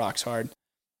still rocks hard.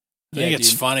 I think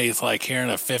it's funny, like hearing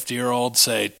a 50-year-old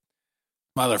say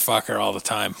 "motherfucker" all the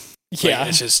time. Yeah, like,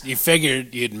 it's just you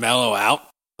figured you'd mellow out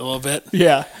a little bit.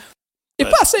 Yeah. If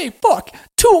I say fuck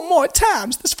 2 more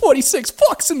times, there's 46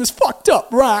 fucks in this fucked up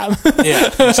rhyme. Yeah,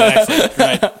 exactly.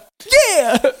 Right.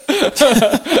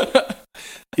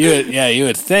 Yeah. You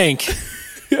would think.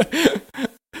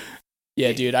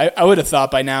 Yeah, dude. I would have thought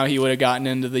by now he would have gotten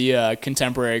into the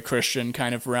contemporary Christian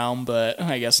kind of realm, but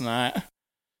I guess not.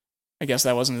 I guess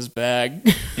that wasn't his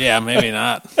bag. Yeah, maybe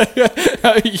not.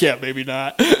 Yeah, maybe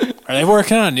not. Are they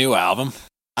working on a new album?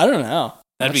 I don't know.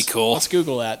 That'd be cool. Let's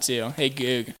Google that too. Hey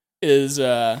Goog is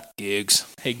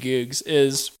Gigs. Hey Googs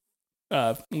is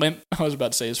Limp. I was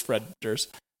about to say is Fred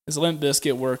Durst. Is Limp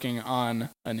Bizkit working on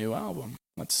a new album?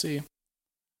 Let's see.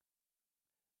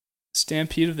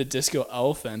 Stampede of the Disco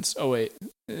Elephants. Oh wait,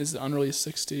 is the unreleased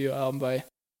 6 studio album by?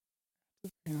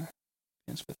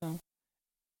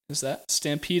 Is that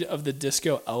Stampede of the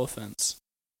Disco Elephants?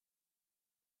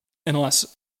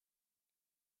 Unless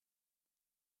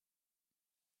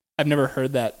I've never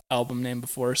heard that album name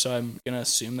before, so I'm gonna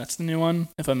assume that's the new one.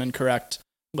 If I'm incorrect,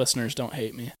 listeners, don't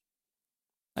hate me.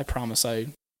 I promise I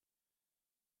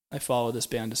follow this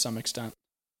band to some extent.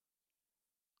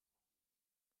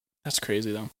 That's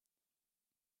crazy though.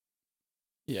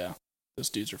 Yeah, those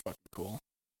dudes are fucking cool.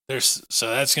 So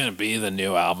that's gonna be the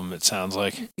new album. It sounds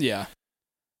like. Yeah.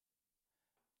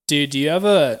 Dude, do you have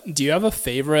a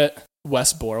favorite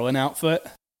Wes Borland outfit?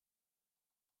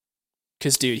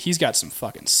 Cause dude, he's got some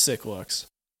fucking sick looks.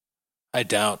 I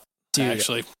don't. Dude,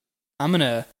 actually.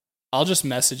 I'll just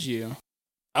message you.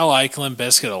 I like Limp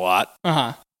Bizkit a lot.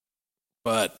 Uh-huh.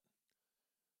 But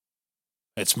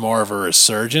it's more of a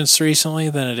resurgence recently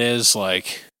than it is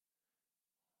like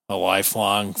a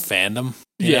lifelong fandom.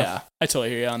 Yeah, know? I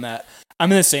totally hear you on that.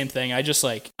 I'm in the same thing. I just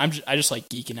like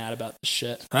geeking out about this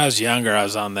shit. When I was younger, I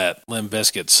was on that Limp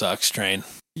Bizkit sucks train.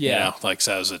 Yeah, you know, like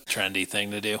so that was a trendy thing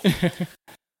to do.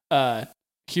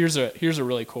 Here's a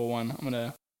really cool one. I'm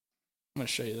gonna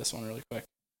show you this one really quick.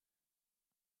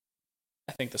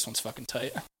 I think this one's fucking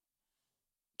tight.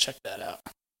 Check that out.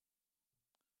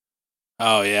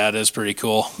 Oh yeah, it is pretty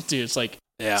cool, dude. It's like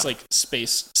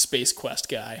space quest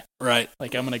guy. Right.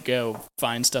 Like I'm gonna go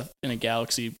find stuff in a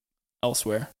galaxy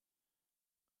elsewhere.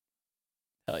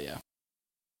 Hell yeah.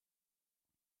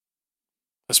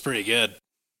 That's pretty good.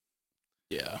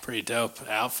 Yeah. Pretty dope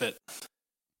outfit.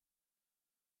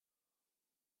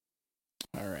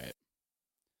 All right.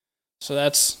 So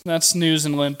that's news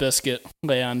in Limp Bizkit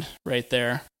land right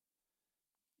there.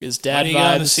 Is Dad When are you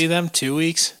going to see them? 2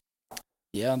 weeks?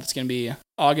 Yeah, that's going to be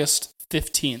August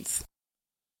 15th.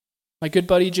 My good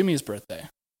buddy Jimmy's birthday.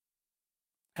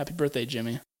 Happy birthday,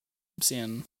 Jimmy. I'm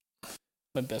seeing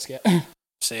Limp Bizkit.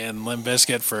 Seeing Limp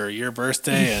Bizkit for your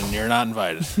birthday and you're not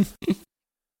invited.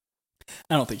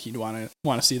 I don't think he'd want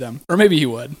to see them. Or maybe he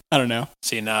would. I don't know.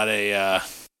 Is he not a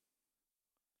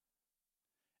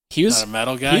He was not a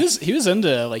metal guy? He was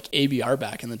into like ABR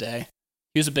back in the day.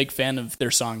 He was a big fan of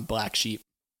their song Black Sheep.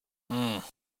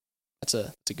 That's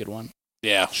a good one.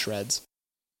 Yeah. Shreds.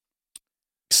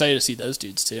 Excited to see those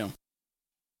dudes too.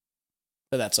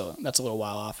 But that's a little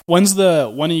while off. When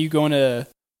are you going to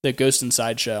the Ghost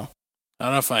Inside show? I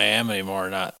don't know if I am anymore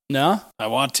or not. No? I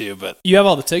want to, but You have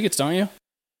all the tickets, don't you?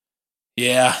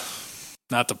 yeah.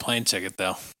 Not the plane ticket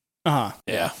though. Uh-huh.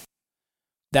 Yeah.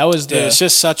 That was Dude, the it's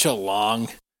just such a long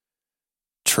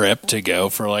trip to go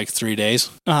for like 3 days.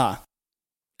 uh-huh.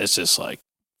 It's just like,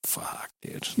 fuck,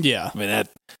 dude. Yeah. I mean,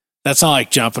 that's not like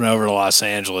jumping over to Los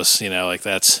Angeles, like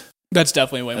that's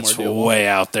definitely way more doable. way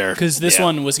out there. Because this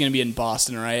one was going to be in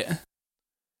Boston, right?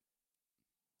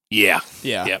 Yeah.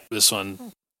 Yeah. Yep. This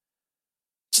one,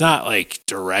 it's not like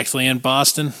directly in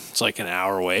Boston. It's like an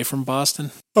hour away from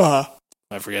Boston. Uh-huh.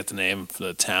 I forget the name of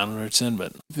the town where it's in,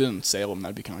 but If it was in Salem,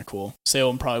 that'd be kind of cool.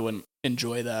 Salem probably wouldn't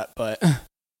enjoy that, but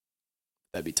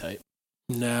that'd be tight.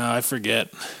 no, I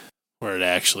forget where it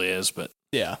actually is, but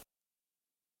Yeah.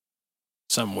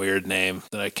 some weird name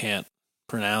that I can't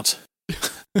pronounce.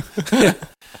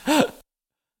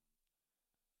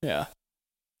 Yeah.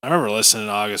 I remember listening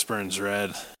to August Burns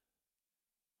Red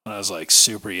when I was like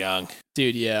super young.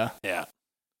 Dude, yeah. Yeah.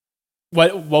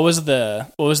 What was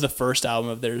the first album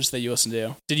of theirs that you listened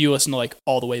to? Did you listen to like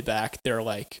all the way back? They're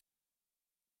like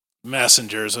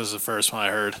Messengers was the first one I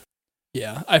heard.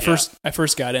 yeah. I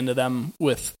first got into them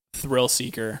with Thrill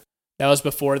Seeker. That was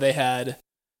before they had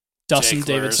Dustin Jake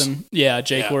Davidson. Yeah,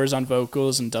 Jake Yeah. Lurs on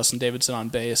vocals and Dustin Davidson on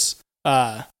bass.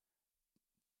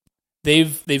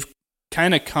 They've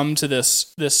kind of come to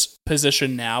this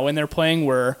position now in their playing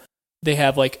where they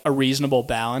have like a reasonable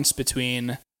balance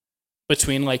between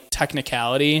like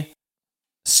technicality,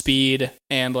 speed,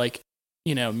 and like,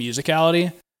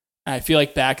 musicality. And I feel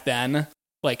like back then,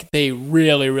 like they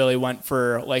really, really went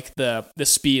for like the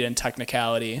speed and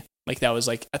technicality. Like that was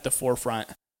like at the forefront.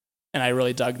 And I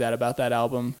really dug that about that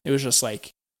album. It was just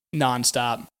like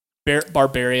nonstop.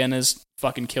 Barbarian is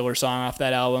fucking killer song off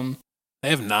that album. They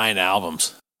have 9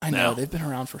 albums. I know, now. they've been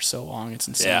around for so long. It's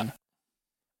insane.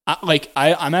 Yeah.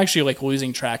 I'm actually like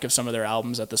losing track of some of their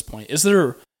albums at this point. Is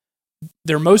their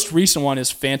most recent one is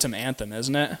Phantom Anthem,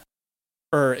 isn't it?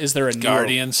 Or is there a newer-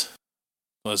 Guardians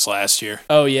was last year.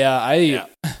 Oh yeah,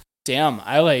 damn,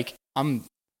 I'm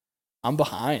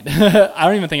behind. I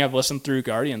don't even think I've listened through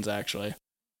Guardians actually.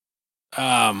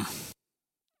 My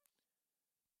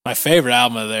favorite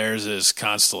album of theirs is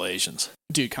Constellations.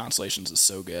 Dude, Constellations is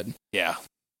so good. Yeah.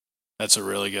 That's a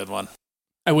really good one.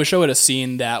 I wish I would have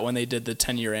seen that when they did the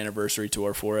 10-year anniversary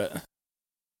tour for it.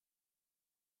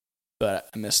 But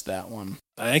I missed that one.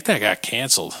 I think that got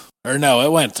canceled. Or no,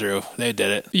 it went through. They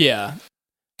did it. Yeah.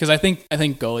 Because I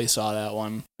think Gully saw that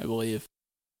one, I believe.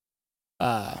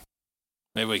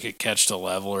 Maybe we could catch the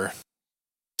Leveler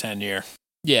 10-year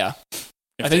Yeah.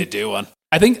 if they do one.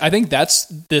 I think that's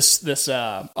this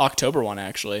October one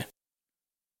actually.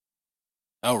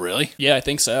 Oh, really? Yeah, I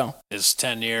think so. Is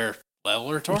 10-year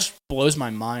Leveler tour? Which blows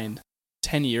my mind.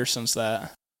 10 years since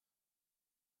that.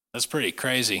 That's pretty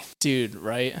crazy. Dude,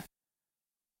 right?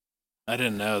 I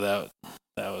didn't know that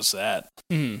was that.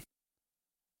 Mm.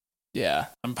 Yeah.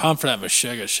 I'm pumped for that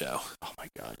Meshuggah show. Oh my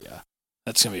god, yeah.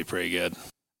 That's going to be pretty good.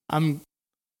 I'm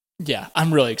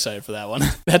really excited for that one.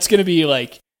 That's going to be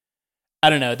like, I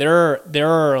don't know. There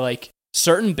are like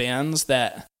certain bands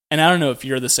that, and I don't know if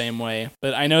you're the same way,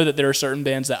 but I know that there are certain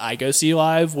bands that I go see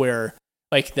live where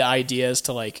like the idea is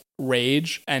to like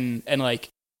rage and like,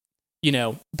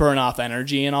 burn off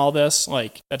energy and all this.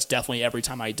 Like that's definitely Every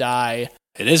Time I Die.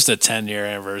 It is the 10-year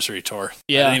anniversary tour.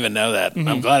 Yeah. I didn't even know that. Mhm.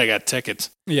 I'm glad I got tickets.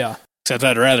 Yeah. Except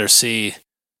I'd rather see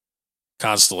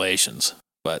Constellations,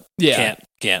 but Yeah.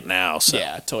 can't now. So.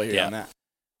 Yeah, totally hear you on that.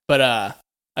 But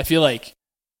I feel like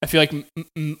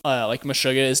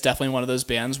Meshuggah is definitely one of those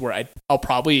bands where I'll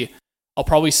probably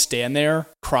stand there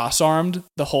cross-armed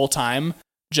the whole time,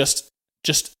 just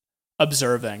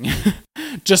observing,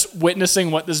 just witnessing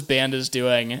what this band is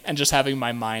doing, and just having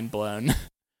my mind blown.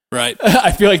 Right.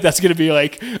 I feel like that's gonna be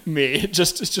like me,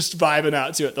 just vibing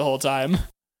out to it the whole time.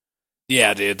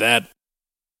 Yeah, dude.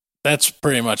 That's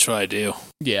pretty much what I do.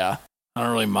 Yeah. I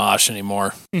don't really mosh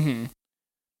anymore. Mm-hmm. I'm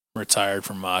retired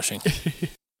from moshing.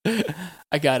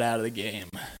 I got out of the game.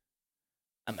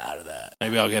 I'm out of that.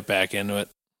 Maybe I'll get back into it.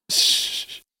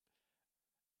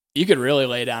 You could really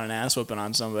lay down an ass whooping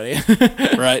on somebody.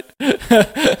 Right.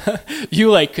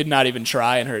 You like could not even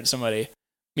try and hurt somebody.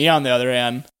 Me, on the other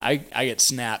hand, I get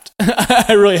snapped. I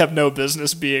really have no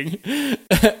business being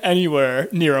anywhere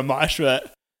near a mosh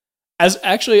pit. As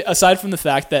actually, aside from the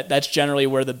fact that that's generally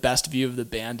where the best view of the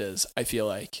band is, I feel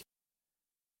like.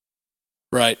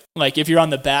 Right. Like if you're on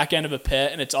the back end of a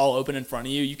pit and it's all open in front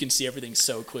of you, you can see everything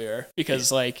so clear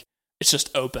because like it's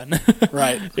just open.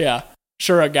 Right. Yeah.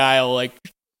 Sure, a guy will like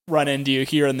run into you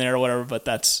here and there or whatever, but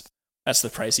that's the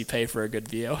price you pay for a good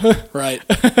view. Right.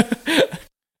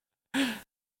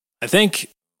 I was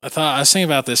thinking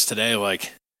about this today,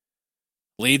 like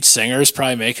lead singers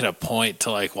probably make it a point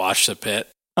to like watch the pit.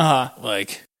 Uh-huh.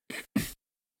 Like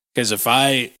Because if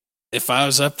I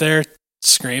was up there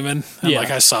screaming and Yeah.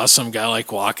 like I saw some guy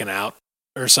like walking out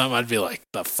or something, I'd be like,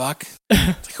 the fuck?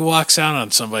 Like, who walks out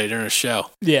on somebody during a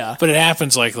show? Yeah. But it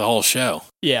happens like the whole show.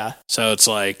 Yeah. So it's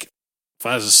like, if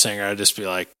I was a singer, I'd just be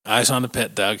like, eyes on the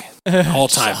pit, Doug. The whole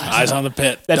time. Eyes on the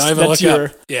pit. Don't even look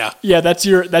up. Yeah. Yeah, that's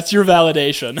your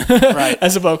validation. Right.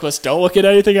 As a vocalist, don't look at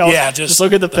anything else. Yeah, just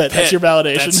look at the pit. That's your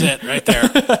validation. That's it right there.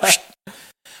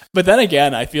 But then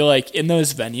again, I feel like in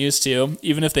those venues too,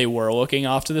 even if they were looking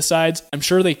off to the sides, I'm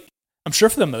sure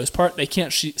for the most part they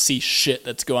can't see shit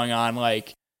that's going on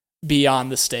like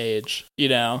beyond the stage, you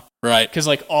know? Right. Because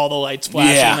like all the lights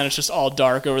flashing and then it's just all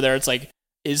dark over there. It's like,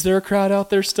 is there a crowd out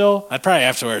there still? I'd probably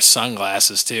have to wear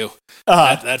sunglasses too.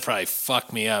 That'd probably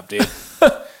fuck me up, dude.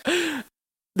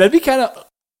 That'd be kind of.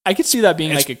 I could see that being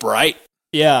it's like bright.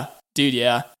 Yeah, dude.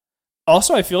 Yeah.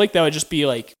 Also, I feel like that would just be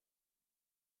like,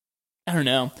 I don't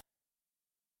know.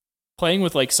 Playing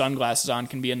with like sunglasses on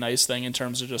can be a nice thing in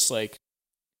terms of just like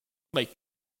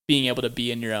being able to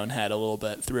be in your own head a little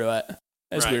bit through it.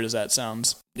 As weird as that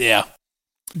sounds. Yeah.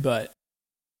 But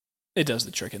it does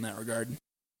the trick in that regard.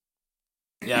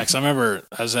 Yeah, because I remember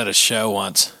I was at a show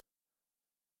once.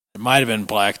 It might have been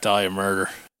Black Dahlia Murder.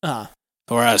 Where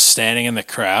I was standing in the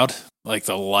crowd, like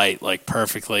the light like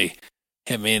perfectly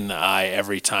hit me in the eye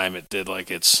every time it did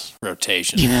like its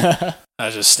rotation. Yeah. I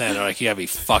was just standing there like, you gotta be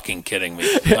fucking kidding me.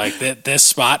 Like this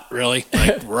spot, really?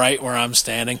 Like right where I'm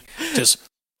standing, just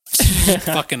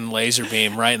fucking laser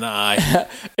beam right in the eye.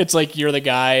 It's like you're the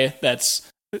guy that's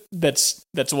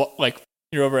like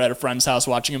you're over at a friend's house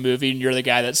watching a movie and you're the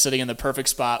guy that's sitting in the perfect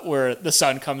spot where the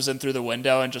sun comes in through the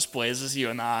window and just blazes you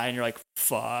in the eye and you're like,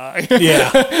 fuck.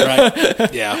 Yeah,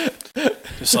 right. Yeah.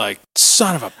 Just like,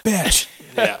 son of a bitch.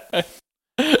 Yeah.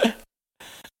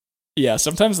 Yeah,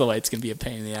 sometimes the lights can be a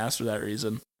pain in the ass for that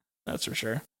reason. That's for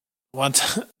sure. One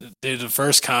time, dude, the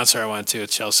first concert I went to at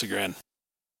Chelsea Grin,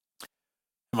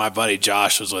 my buddy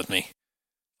Josh was with me.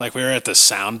 Like, we were at the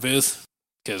sound booth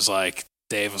because, like,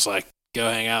 Dave was like, go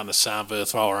hang out in the sound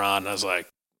booth while we're on. And I was like,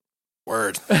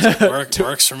 word. I was like,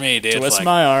 works for me, dude. Twist like,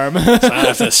 my arm. So I don't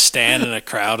have to stand in a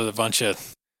crowd with a bunch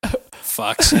of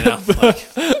fucks, you know?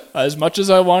 Like, as much as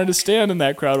I wanted to stand in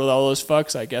that crowd with all those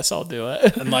fucks, I guess I'll do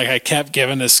it. And, like, I kept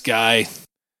giving this guy,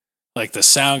 like, the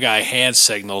sound guy hand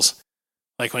signals.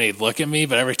 Like when he'd look at me,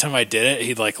 but every time I did it,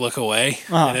 he'd like look away,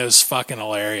 and it was fucking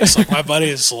hilarious. Like my buddy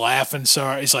is laughing so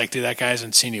hard. He's like, "Dude, that guy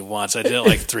hasn't seen you once." I did it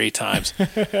like 3 times,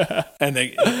 and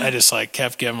I just like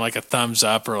kept giving him like a thumbs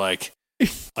up or like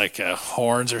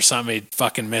horns or something. He'd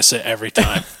fucking miss it every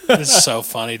time. It's so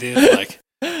funny, dude. Like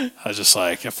I was just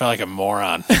like, I felt like a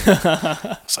moron.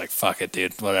 It's like, fuck it,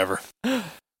 dude. Whatever. It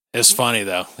was funny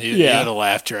though. You would have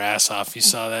laughed your ass off. You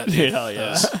saw that? Dude. Hell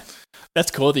yeah. That's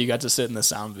cool that you got to sit in the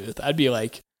sound booth. I'd be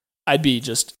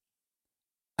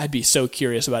so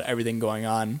curious about everything going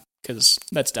on because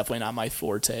that's definitely not my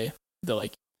forte, the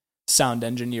like sound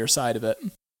engineer side of it.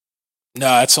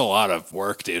 No, it's a lot of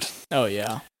work, dude. Oh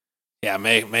yeah. Yeah,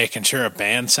 making sure a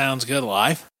band sounds good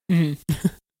live.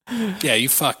 Mm-hmm. Yeah, you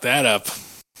fuck that up.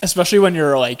 Especially when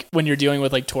you're dealing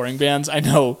with like touring bands. I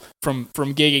know from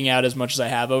gigging out as much as I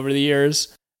have over the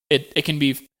years, it can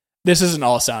be. This isn't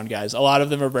all sound guys. A lot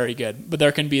of them are very good, but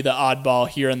there can be the oddball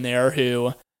here and there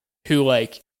who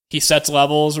like he sets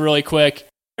levels really quick,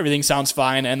 everything sounds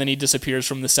fine, and then he disappears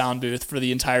from the sound booth for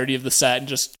the entirety of the set and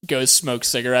just goes smoke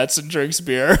cigarettes and drinks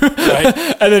beer. Right.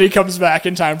 And then he comes back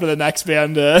in time for the next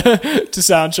band to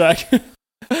sound check.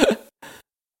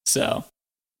 So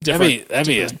that'd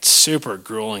be a super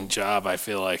grueling job, I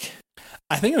feel like.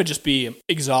 I think it would just be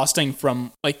exhausting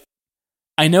from like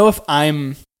I know if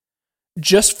I'm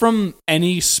just from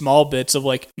any small bits of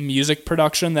like music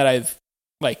production that I've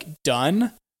like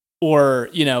done or,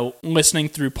 you know, listening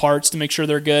through parts to make sure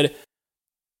they're good,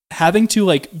 having to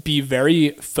like be very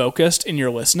focused in your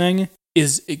listening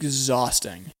is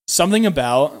exhausting. Something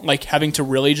about like having to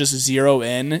really just zero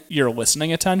in your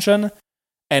listening attention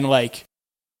and like,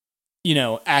 you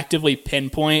know, actively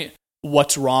pinpoint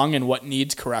what's wrong and what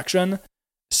needs correction.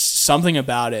 Something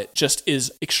about it just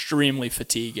is extremely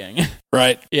fatiguing.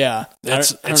 Right. Yeah.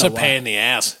 It's a pain in the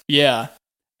ass. Yeah.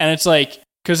 And it's like,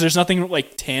 because there's nothing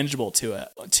like tangible to it.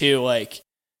 To like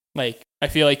I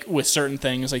feel like with certain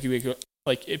things, like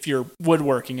if you're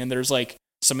woodworking and there's like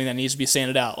something that needs to be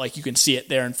sanded out, like you can see it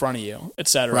there in front of you,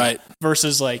 etc. Right.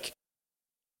 Versus like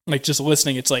just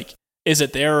listening, it's like, is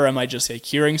it there or am I just like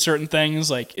hearing certain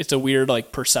things? Like it's a weird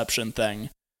like perception thing.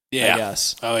 Yeah. I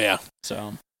guess. Oh yeah.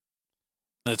 So.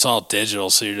 It's all digital,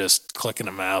 so you're just clicking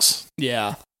a mouse.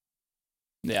 Yeah.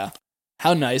 Yeah.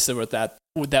 How nice that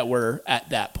we're at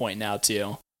that point now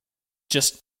too.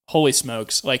 Just holy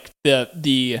smokes. Like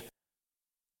the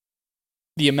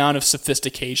the amount of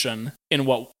sophistication in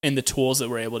the tools that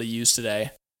we're able to use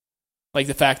today. Like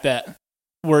the fact that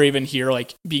we're even here,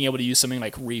 like being able to use something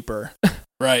like Reaper,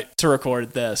 right, to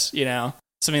record this,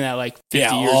 something that like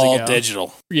 50 years all ago.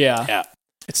 Digital. Yeah.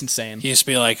 It's insane. It used to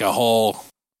be like a whole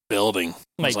building.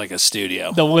 It was like a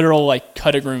studio. The literal like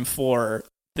cutting room floor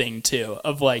thing too,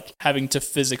 of like having to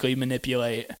physically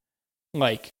manipulate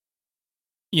like,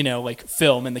 like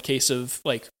film in the case of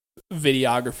like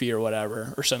videography or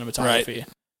whatever, or cinematography. Right.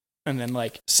 And then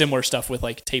like similar stuff with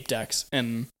like tape decks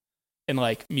and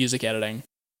like music editing.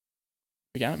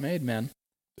 We got it made, man.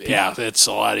 Yeah, it's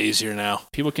a lot easier now.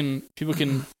 People can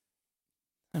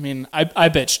I mean, I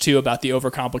bitch too about the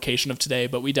overcomplication of today,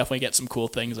 but we definitely get some cool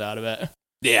things out of it.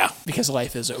 Yeah. Because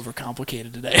life is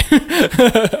overcomplicated today.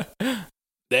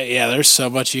 Yeah, there's so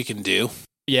much you can do.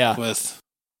 Yeah. With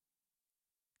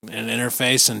an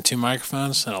interface and 2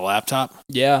 microphones and a laptop.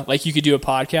 Yeah, like you could do a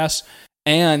podcast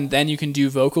and then you can do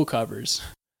vocal covers.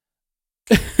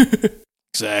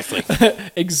 Exactly.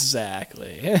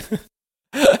 Exactly.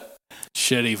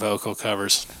 Shitty vocal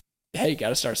covers. Hey, you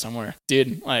gotta start somewhere.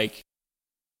 Dude, like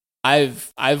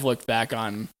I've looked back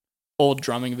on old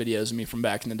drumming videos of me from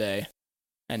back in the day,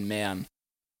 and man,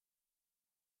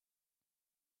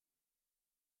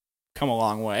 come a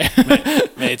long way.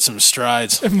 Made some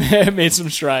strides. Made some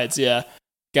strides, yeah.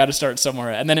 Gotta start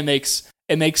somewhere. And then it makes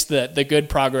the good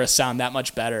progress sound that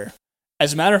much better.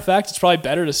 As a matter of fact, it's probably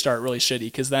better to start really shitty,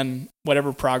 because then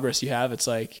whatever progress you have, it's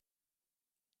like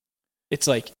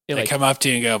they come up to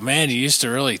you and go, "Man, you used to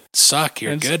really suck.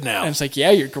 You're good now." And it's like,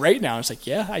 "Yeah, you're great now." And it's like,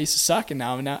 "Yeah, I used to suck, and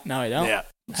now I don't." Yeah,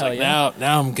 it's like now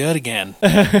I'm good again.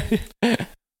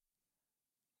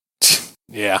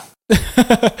 Yeah.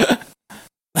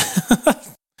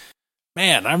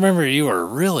 Man, I remember you were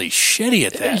really shitty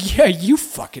at that. Yeah, you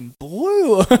fucking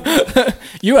blew.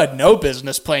 You had no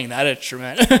business playing that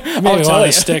instrument. I want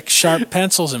to stick sharp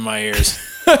pencils in my ears.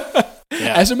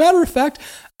 Yeah. As a matter of fact,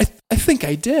 I think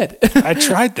I did. I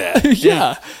tried that.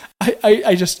 Yeah.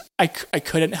 I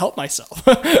couldn't help myself.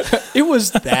 It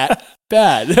was that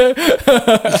bad.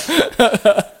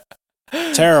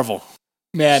 Terrible.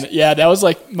 Man, yeah, that was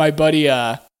like my buddy,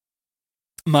 the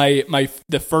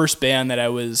first band that I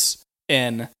was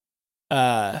in,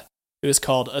 it was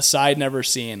called A Side Never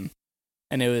Seen.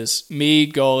 And it was me,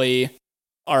 Gully,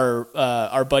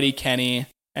 our buddy Kenny,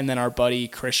 and then our buddy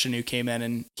Christian, who came in,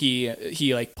 and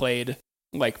he like played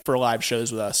like for live shows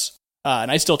with us.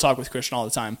 And I still talk with Christian all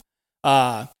the time.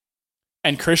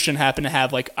 And Christian happened to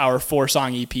have like our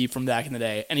 4-song EP from back in the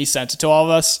day, and he sent it to all of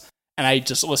us. And I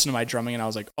just listened to my drumming, and I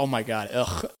was like, "Oh my god,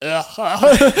 ugh.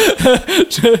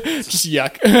 Just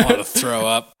yuck." I want to throw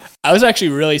up. I was actually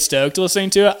really stoked listening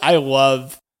to it. I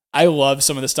love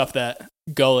some of the stuff that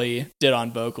Gully did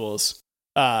on vocals.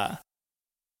 I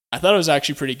thought it was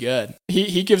actually pretty good.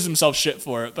 He gives himself shit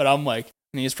for it, but I'm like,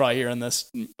 and he's probably hearing this,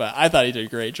 but I thought he did a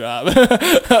great job.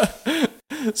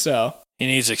 So he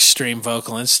needs Extreme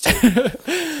Vocal Institute.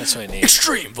 That's what he needs.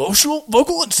 Extreme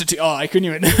Vocal Institute. Oh, I couldn't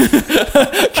even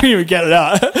get it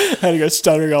out. I had to go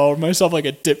stuttering all over myself like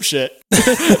a dipshit.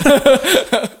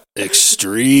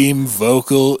 Extreme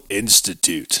Vocal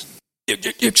Institute.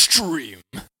 Extreme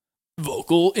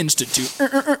Vocal Institute.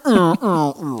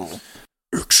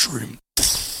 Extreme.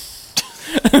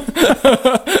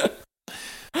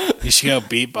 You should go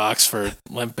beatbox for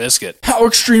Limp Bizkit. How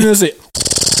extreme is it?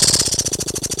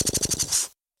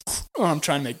 Oh, I'm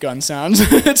trying to make gun sounds.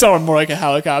 It sounded more like a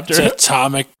helicopter. It's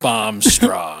atomic bomb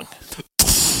strong.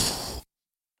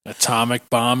 Atomic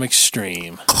bomb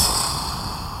extreme.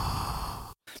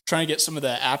 Trying to get some of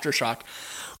the aftershock.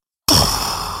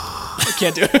 I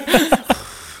can't do it.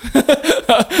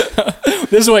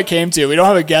 This is what it came to. We don't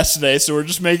have a guest today, so we're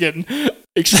just making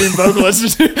Extreme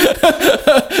Vocalist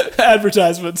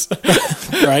advertisements.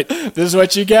 Right. This is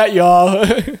what you get, y'all.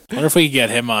 Wonder if we could get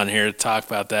him on here to talk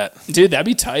about that. Dude, that'd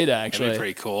be tight, actually. That'd be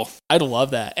pretty cool. I'd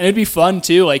love that. And it'd be fun,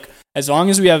 too. Like, as long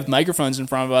as we have microphones in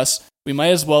front of us, we might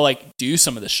as well, like, do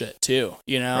some of the shit, too.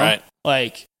 You know? Right.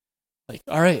 Like,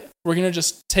 all right, we're going to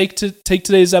just take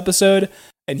today's episode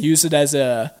and use it as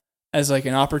like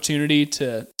an opportunity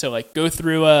to like go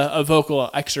through a vocal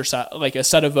exercise, like a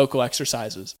set of vocal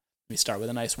exercises. We start with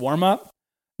a nice warm up,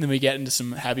 then we get into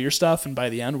some heavier stuff, and by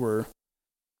the end we're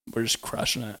just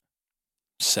crushing it.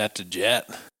 Set to jet.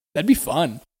 That'd be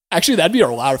fun. Actually, that'd be a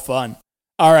lot of fun.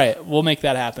 All right, we'll make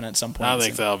that happen at some point. I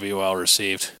think that'll be well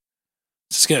received.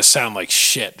 It's gonna sound like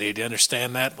shit, dude. Do you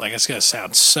understand that? Like, it's gonna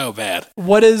sound so bad.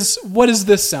 What does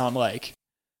this sound like?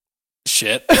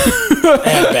 Shit.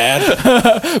 Bad.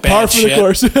 Par for shit. the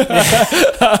course.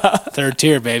 Third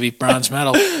tier, baby. Bronze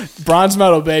medal. Bronze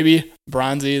medal, baby.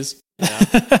 Bronzies.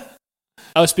 Yeah.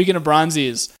 Oh, speaking of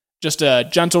bronzies, just a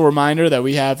gentle reminder that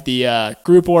we have the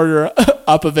group order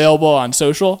up available on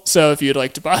social. So if you'd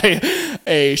like to buy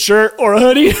a shirt or a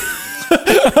hoodie,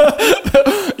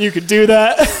 you could do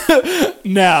that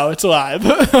now. It's live.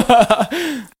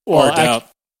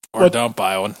 Or don't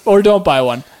buy one. Or don't buy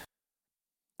one.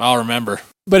 I'll remember.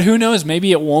 But who knows?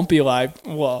 Maybe it won't be live.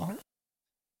 Well,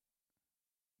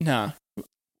 no.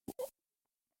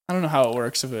 I don't know how it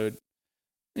works. If it would,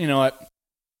 you know what?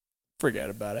 Forget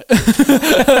about it.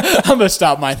 I'm going to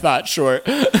stop my thought short.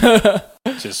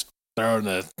 Just throw it in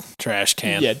the trash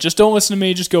can. Yeah, just don't listen to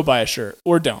me. Just go buy a shirt.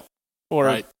 Or don't. Or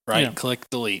right. You know, Click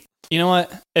delete. You know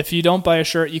what? If you don't buy a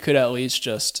shirt, you could at least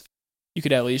just,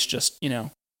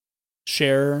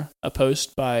 share a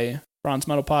post by Bronze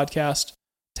Metal Podcast.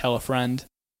 Tell a friend.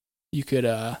 You could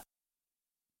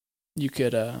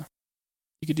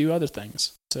do other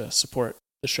things to support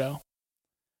the show.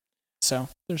 So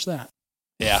there's that.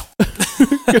 Yeah.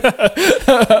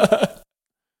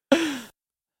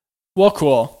 Well,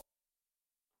 cool.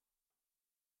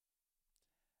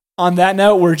 On that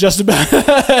note, we're just about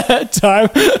at time.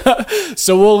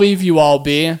 So we'll leave you all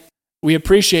be. We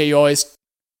appreciate you always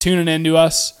tuning in to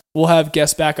us. We'll have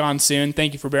guests back on soon.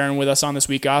 Thank you for bearing with us on this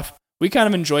week off. We kind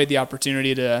of enjoyed the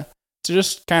opportunity to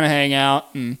just kind of hang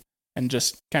out and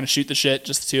just kind of shoot the shit,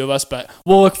 just the two of us. But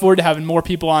we'll look forward to having more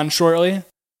people on shortly.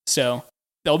 So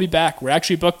they'll be back. We're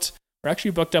actually booked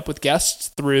up with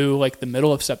guests through like the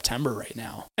middle of September right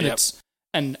now. And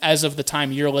and as of the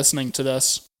time you're listening to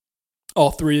this,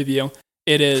 all three of you,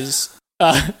 it is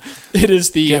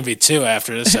the Gonna be two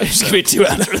after this episode. Gonna be two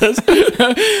after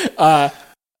this.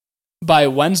 By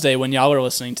Wednesday when y'all are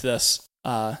listening to this,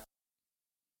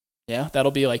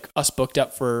 that'll be like us booked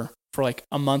up for like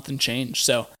a month and change.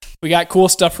 So we got cool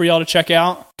stuff for y'all to check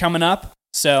out coming up.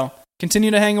 So continue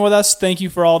to hang with us. Thank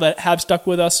you for all that have stuck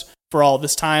with us for all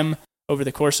this time over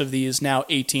the course of these now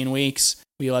 18 weeks.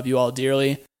 We love you all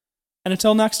dearly. And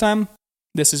until next time,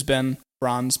 this has been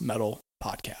Bronze Metal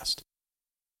Podcast.